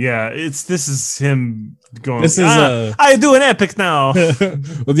man, yeah. This is him going. This is I do an epic now.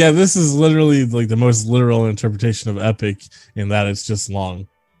 Well, yeah, this is literally like the most literal interpretation of epic in that it's just long.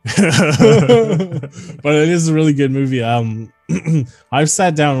 But it is a really good movie. I've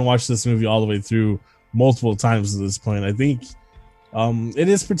sat down and watched this movie all the way through multiple times at this point. I think it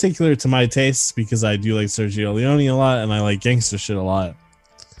is particular to my tastes because I do like Sergio Leone a lot and I like gangster shit a lot.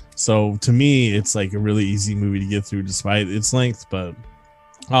 So to me, it's like a really easy movie to get through despite its length, but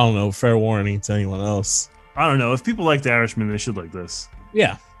I don't know, fair warning to anyone else. I don't know. If people like The Irishman, they should like this.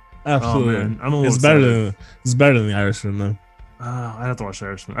 Yeah, absolutely. Oh, man. I'm a little it's better than The Irishman, though. I have to watch The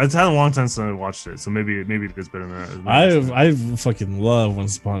Irishman. It's had a long time since I watched it, so maybe it gets better than that. I fucking love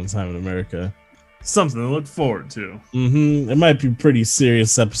Once Upon a Time in America. Something to look forward to. It might be a pretty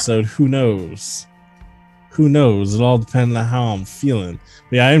serious episode. Who knows? Who knows? It all depends on how I'm feeling.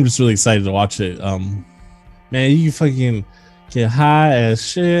 But yeah, I am just really excited to watch it. Man, you can fucking get high as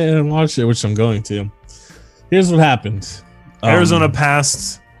shit and watch it, which I'm going to. Here's what happened. Arizona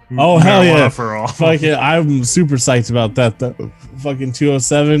passed. Oh hell yeah! For all. Fuck it, I'm super psyched about that. Though. Fucking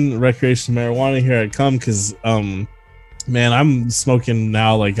 207 recreational marijuana, here I come, because man, I'm smoking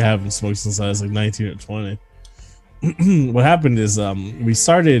now like I haven't smoked since I was like 19 or 20. What happened is we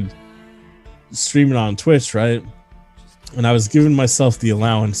started streaming on Twitch, right? And I was giving myself the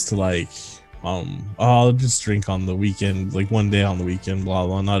allowance to like I'll just drink on the weekend, like one day on the weekend, blah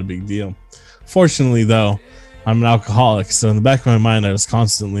blah, not a big deal. Fortunately though, I'm an alcoholic, so in the back of my mind I was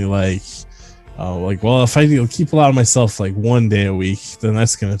constantly like well, if I keep allowing myself like one day a week, then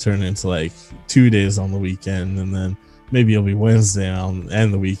that's gonna turn into like 2 days on the weekend, and then maybe it'll be Wednesday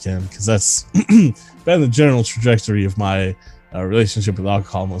and the weekend, because that's been the general trajectory of my relationship with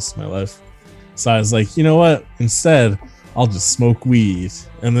alcohol most of my life. So I was like, you know what? Instead, I'll just smoke weed.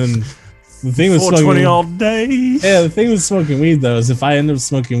 And then the thing with smoking all day. Yeah, the thing with smoking weed though is if I end up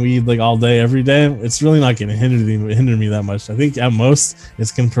smoking weed like all day every day, it's really not going to hinder me that much. I think at most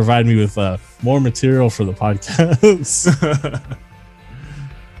it's going to provide me with more material for the podcast.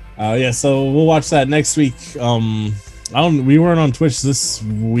 Yeah, so we'll watch that next week. We weren't on Twitch this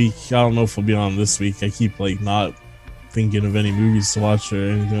week. I don't know if we'll be on this week. I keep like not thinking of any movies to watch or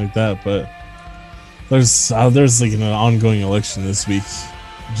anything like that, but there's like an ongoing election this week.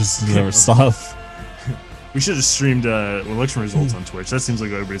 Just never stop. We should have streamed election results on Twitch. That seems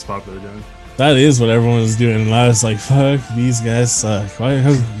like what everybody's popular doing. That is what everyone is doing, and I was like, "Fuck, these guys suck."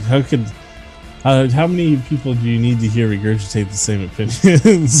 How many people do you need to hear regurgitate the same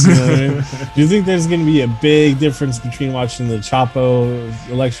opinions? You know what I mean? Do you think there's going to be a big difference between watching the Chapo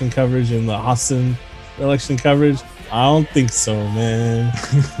election coverage and the Austin election coverage? I don't think so, man.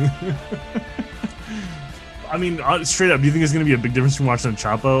 I mean, straight up, do you think there's going to be a big difference between watching the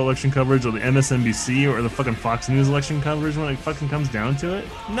Chapo election coverage or the MSNBC or the fucking Fox News election coverage when it fucking comes down to it?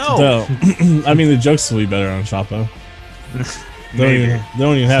 No. I mean, the jokes will be better on Chapo. They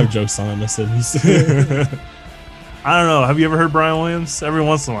don't even have jokes on MSNBC. I don't know. Have you ever heard Brian Williams? Every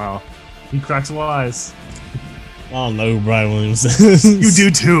once in a while, he cracks wise. I don't know who Brian Williams is. You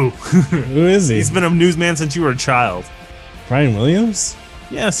do too. Who is he? He's been a newsman since you were a child. Brian Williams?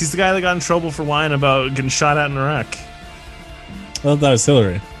 Yes, he's the guy that got in trouble for lying about getting shot at in Iraq. I thought that was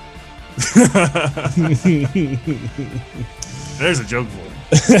Hillary. There's a joke for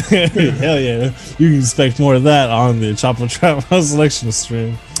you. Hell yeah. You can expect more of that on the Chapo Trap House election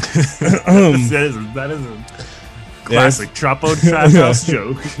stream. That is a classic Chapo Trap House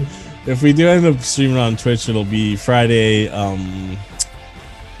joke. If we do end up streaming on Twitch, it'll be Friday.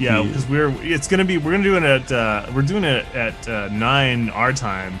 Yeah, because we're doing it at 9 our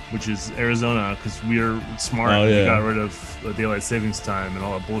time, which is Arizona, because we're smart. Oh, yeah. We got rid of the daylight savings time and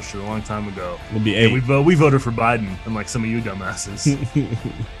all that bullshit a long time ago. It'll be 8. And we voted for Biden, unlike some of you dumbasses.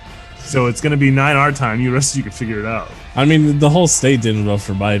 So it's gonna be 9 our time. You rest of you can figure it out. I mean, the whole state didn't vote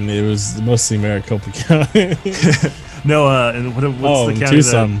for Biden. It was mostly Maricopa County. No, and what's the county?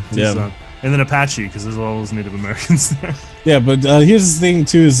 Tucson. Tucson. And then Apache, because there's all those Native Americans there. Yeah, but here's the thing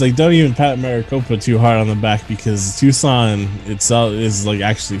too: is like don't even pat Maricopa too hard on the back because Tucson itself is like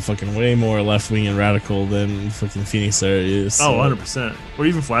actually fucking way more left wing and radical than fucking Phoenix area is. So. Oh, 100%. Or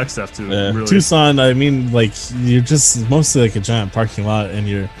even Flagstaff too. Yeah. Really. Tucson, I mean, like you're just mostly like a giant parking lot, and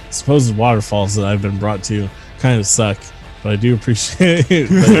your supposed waterfalls that I've been brought to kind of suck. But I do appreciate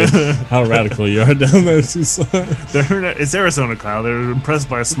like, how radical you are down there, Tucson. It's Arizona, Kyle. They're impressed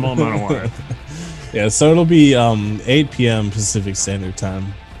by a small amount of water. Yeah, so it'll be 8 p.m. Pacific Standard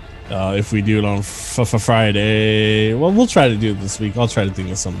Time. If we do it on Friday, well, we'll try to do it this week. I'll try to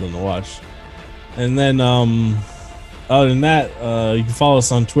think of something to watch. And then, other than that, you can follow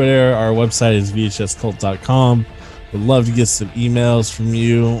us on Twitter. Our website is vhscult.com. Would love to get some emails from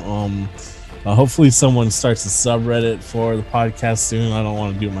you. Hopefully someone starts a subreddit for the podcast soon. I don't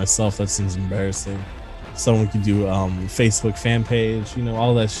want to do it myself. That seems embarrassing. Someone could do Facebook fan page,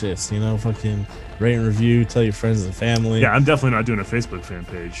 all that shit. Fucking rate and review, tell your friends and family. Yeah, I'm definitely not doing a Facebook fan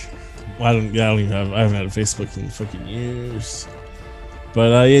page. Well, I haven't had a Facebook in fucking years.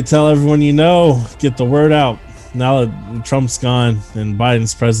 But yeah, tell everyone get the word out. Now that Trump's gone and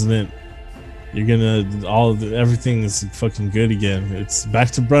Biden's president, you're gonna everything is fucking good again. It's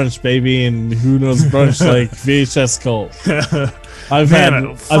back to brunch, baby, and who knows brunch like VHS Cult. I've had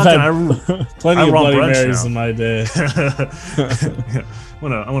plenty of Bloody Marys in my day. I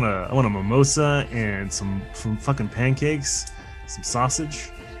want a mimosa and some fucking pancakes, some sausage.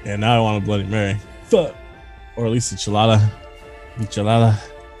 Yeah, now I want a Bloody Mary, or at least a chilada.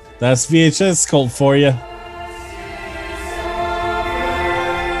 That's VHS Cult for you.